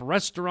looking up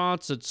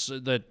restaurants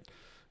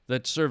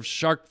that serve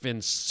shark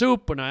fin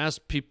soup, and I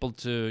asked people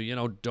to, you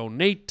know,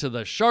 donate to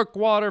the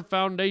Sharkwater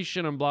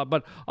Foundation and blah.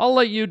 But I'll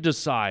let you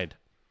decide.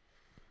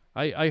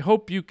 I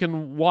hope you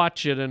can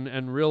watch it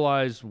and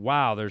realize,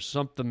 wow, there's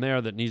something there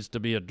that needs to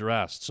be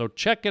addressed. So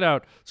check it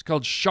out. It's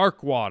called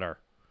Sharkwater.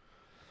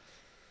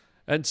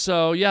 And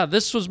so, yeah,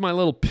 this was my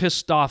little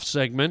pissed off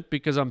segment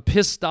because I'm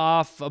pissed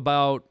off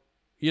about,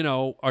 you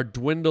know, our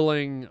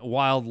dwindling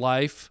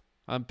wildlife.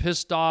 I'm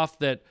pissed off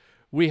that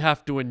we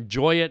have to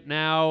enjoy it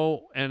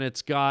now, and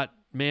it's got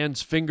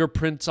man's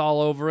fingerprints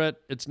all over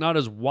it. It's not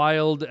as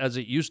wild as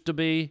it used to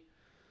be.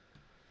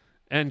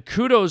 And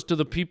kudos to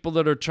the people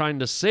that are trying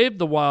to save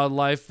the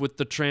wildlife with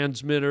the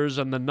transmitters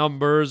and the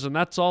numbers, and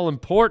that's all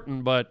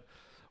important, but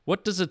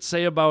what does it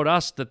say about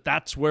us that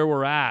that's where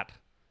we're at?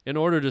 In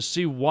order to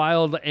see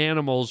wild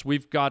animals,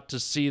 we've got to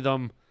see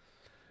them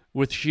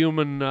with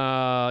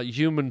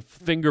human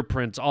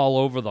fingerprints all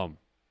over them.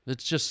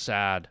 It's just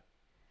sad.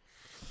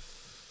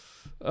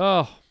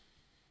 Oh,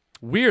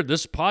 weird.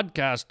 This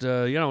podcast,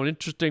 an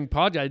interesting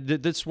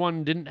podcast. This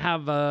one didn't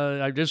have.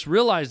 I just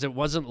realized it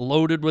wasn't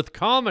loaded with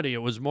comedy.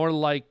 It was more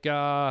like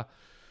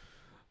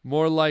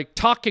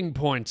talking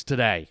points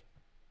today.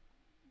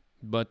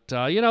 But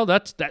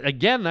that's that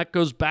again. That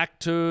goes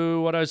back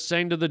to what I was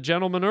saying to the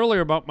gentleman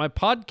earlier about my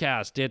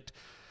podcast.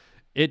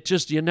 It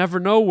just, you never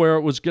know where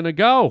it was going to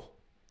go.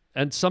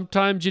 And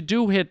sometimes you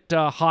do hit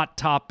hot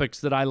topics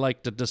that I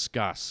like to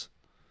discuss.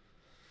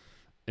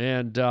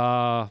 And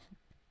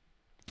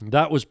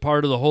that was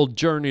part of the whole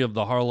journey of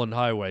the Harland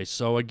Highway.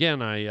 So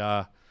again,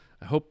 I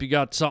hope you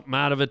got something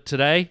out of it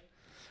today.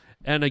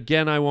 And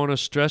again, I want to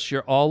stress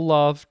you're all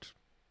loved.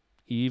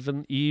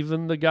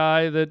 Even the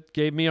guy that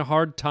gave me a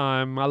hard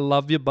time. I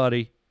love you,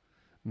 buddy.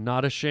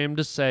 Not ashamed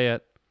to say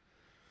it.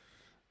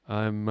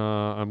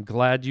 I'm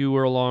glad you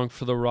were along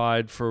for the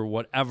ride for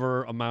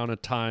whatever amount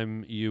of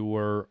time you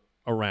were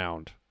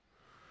around.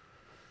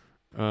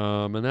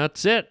 And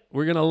that's it.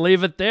 We're going to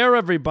leave it there,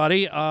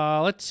 everybody.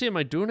 Let's see. Am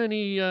I doing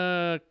any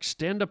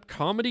stand-up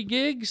comedy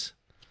gigs?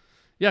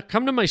 Yeah,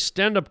 come to my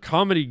stand-up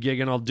comedy gig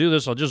and I'll do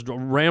this. I'll just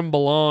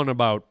ramble on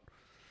about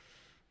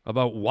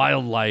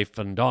wildlife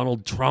and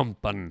Donald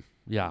Trump and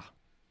yeah.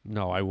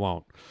 No, I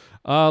won't.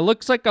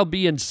 Looks like I'll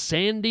be in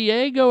San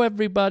Diego,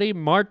 everybody,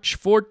 March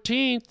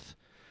 14th.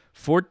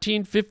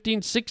 14,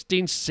 15,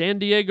 16, San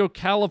Diego,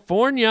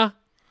 California,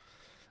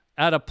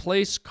 at a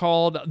place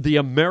called the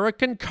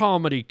American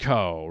Comedy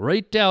Co.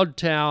 right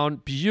downtown.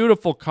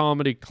 Beautiful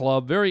comedy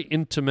club, very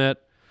intimate.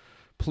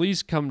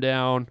 Please come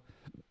down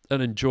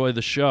and enjoy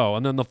the show.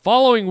 And then the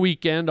following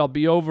weekend, I'll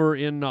be over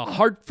in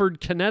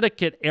Hartford,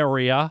 Connecticut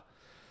area.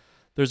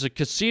 There's a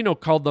casino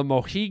called the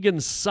Mohegan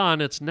Sun.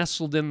 It's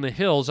nestled in the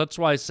hills. That's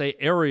why I say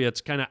area.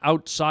 It's kind of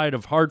outside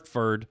of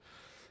Hartford.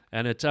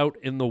 And it's out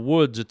in the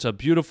woods. It's a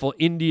beautiful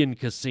Indian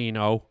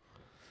casino.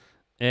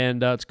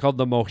 And it's called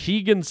the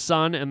Mohegan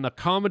Sun. And the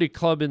comedy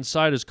club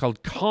inside is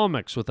called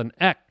Comics with an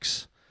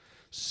X.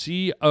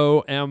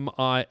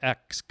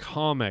 Comix,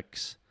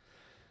 Comics.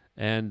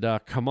 And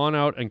come on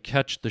out and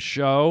catch the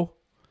show.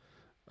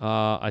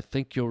 I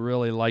think you'll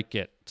really like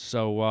it.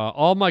 So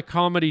all my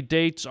comedy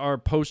dates are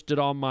posted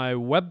on my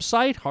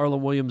website,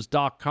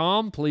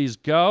 harlanwilliams.com. Please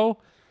go.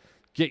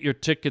 Get your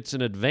tickets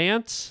in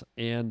advance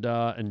and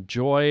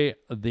enjoy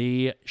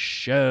the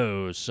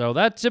show. So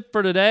that's it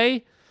for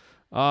today.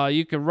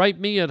 You can write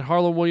me at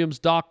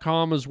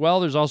harlanwilliams.com as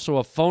well. There's also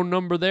a phone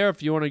number there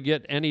if you want to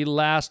get any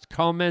last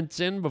comments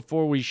in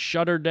before we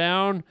shut her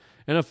down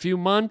in a few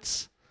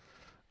months.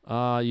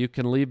 You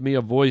can leave me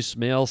a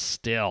voicemail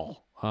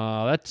still.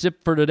 That's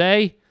it for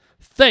today.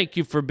 Thank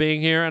you for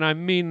being here, and I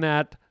mean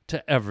that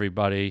to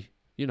everybody.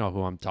 You know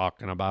who I'm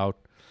talking about.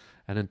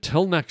 And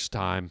until next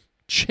time,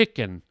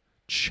 chicken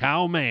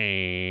chow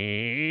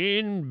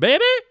mein,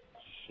 baby.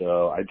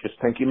 So I just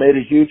think you made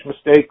a huge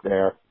mistake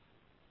there.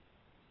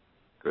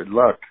 Good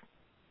luck.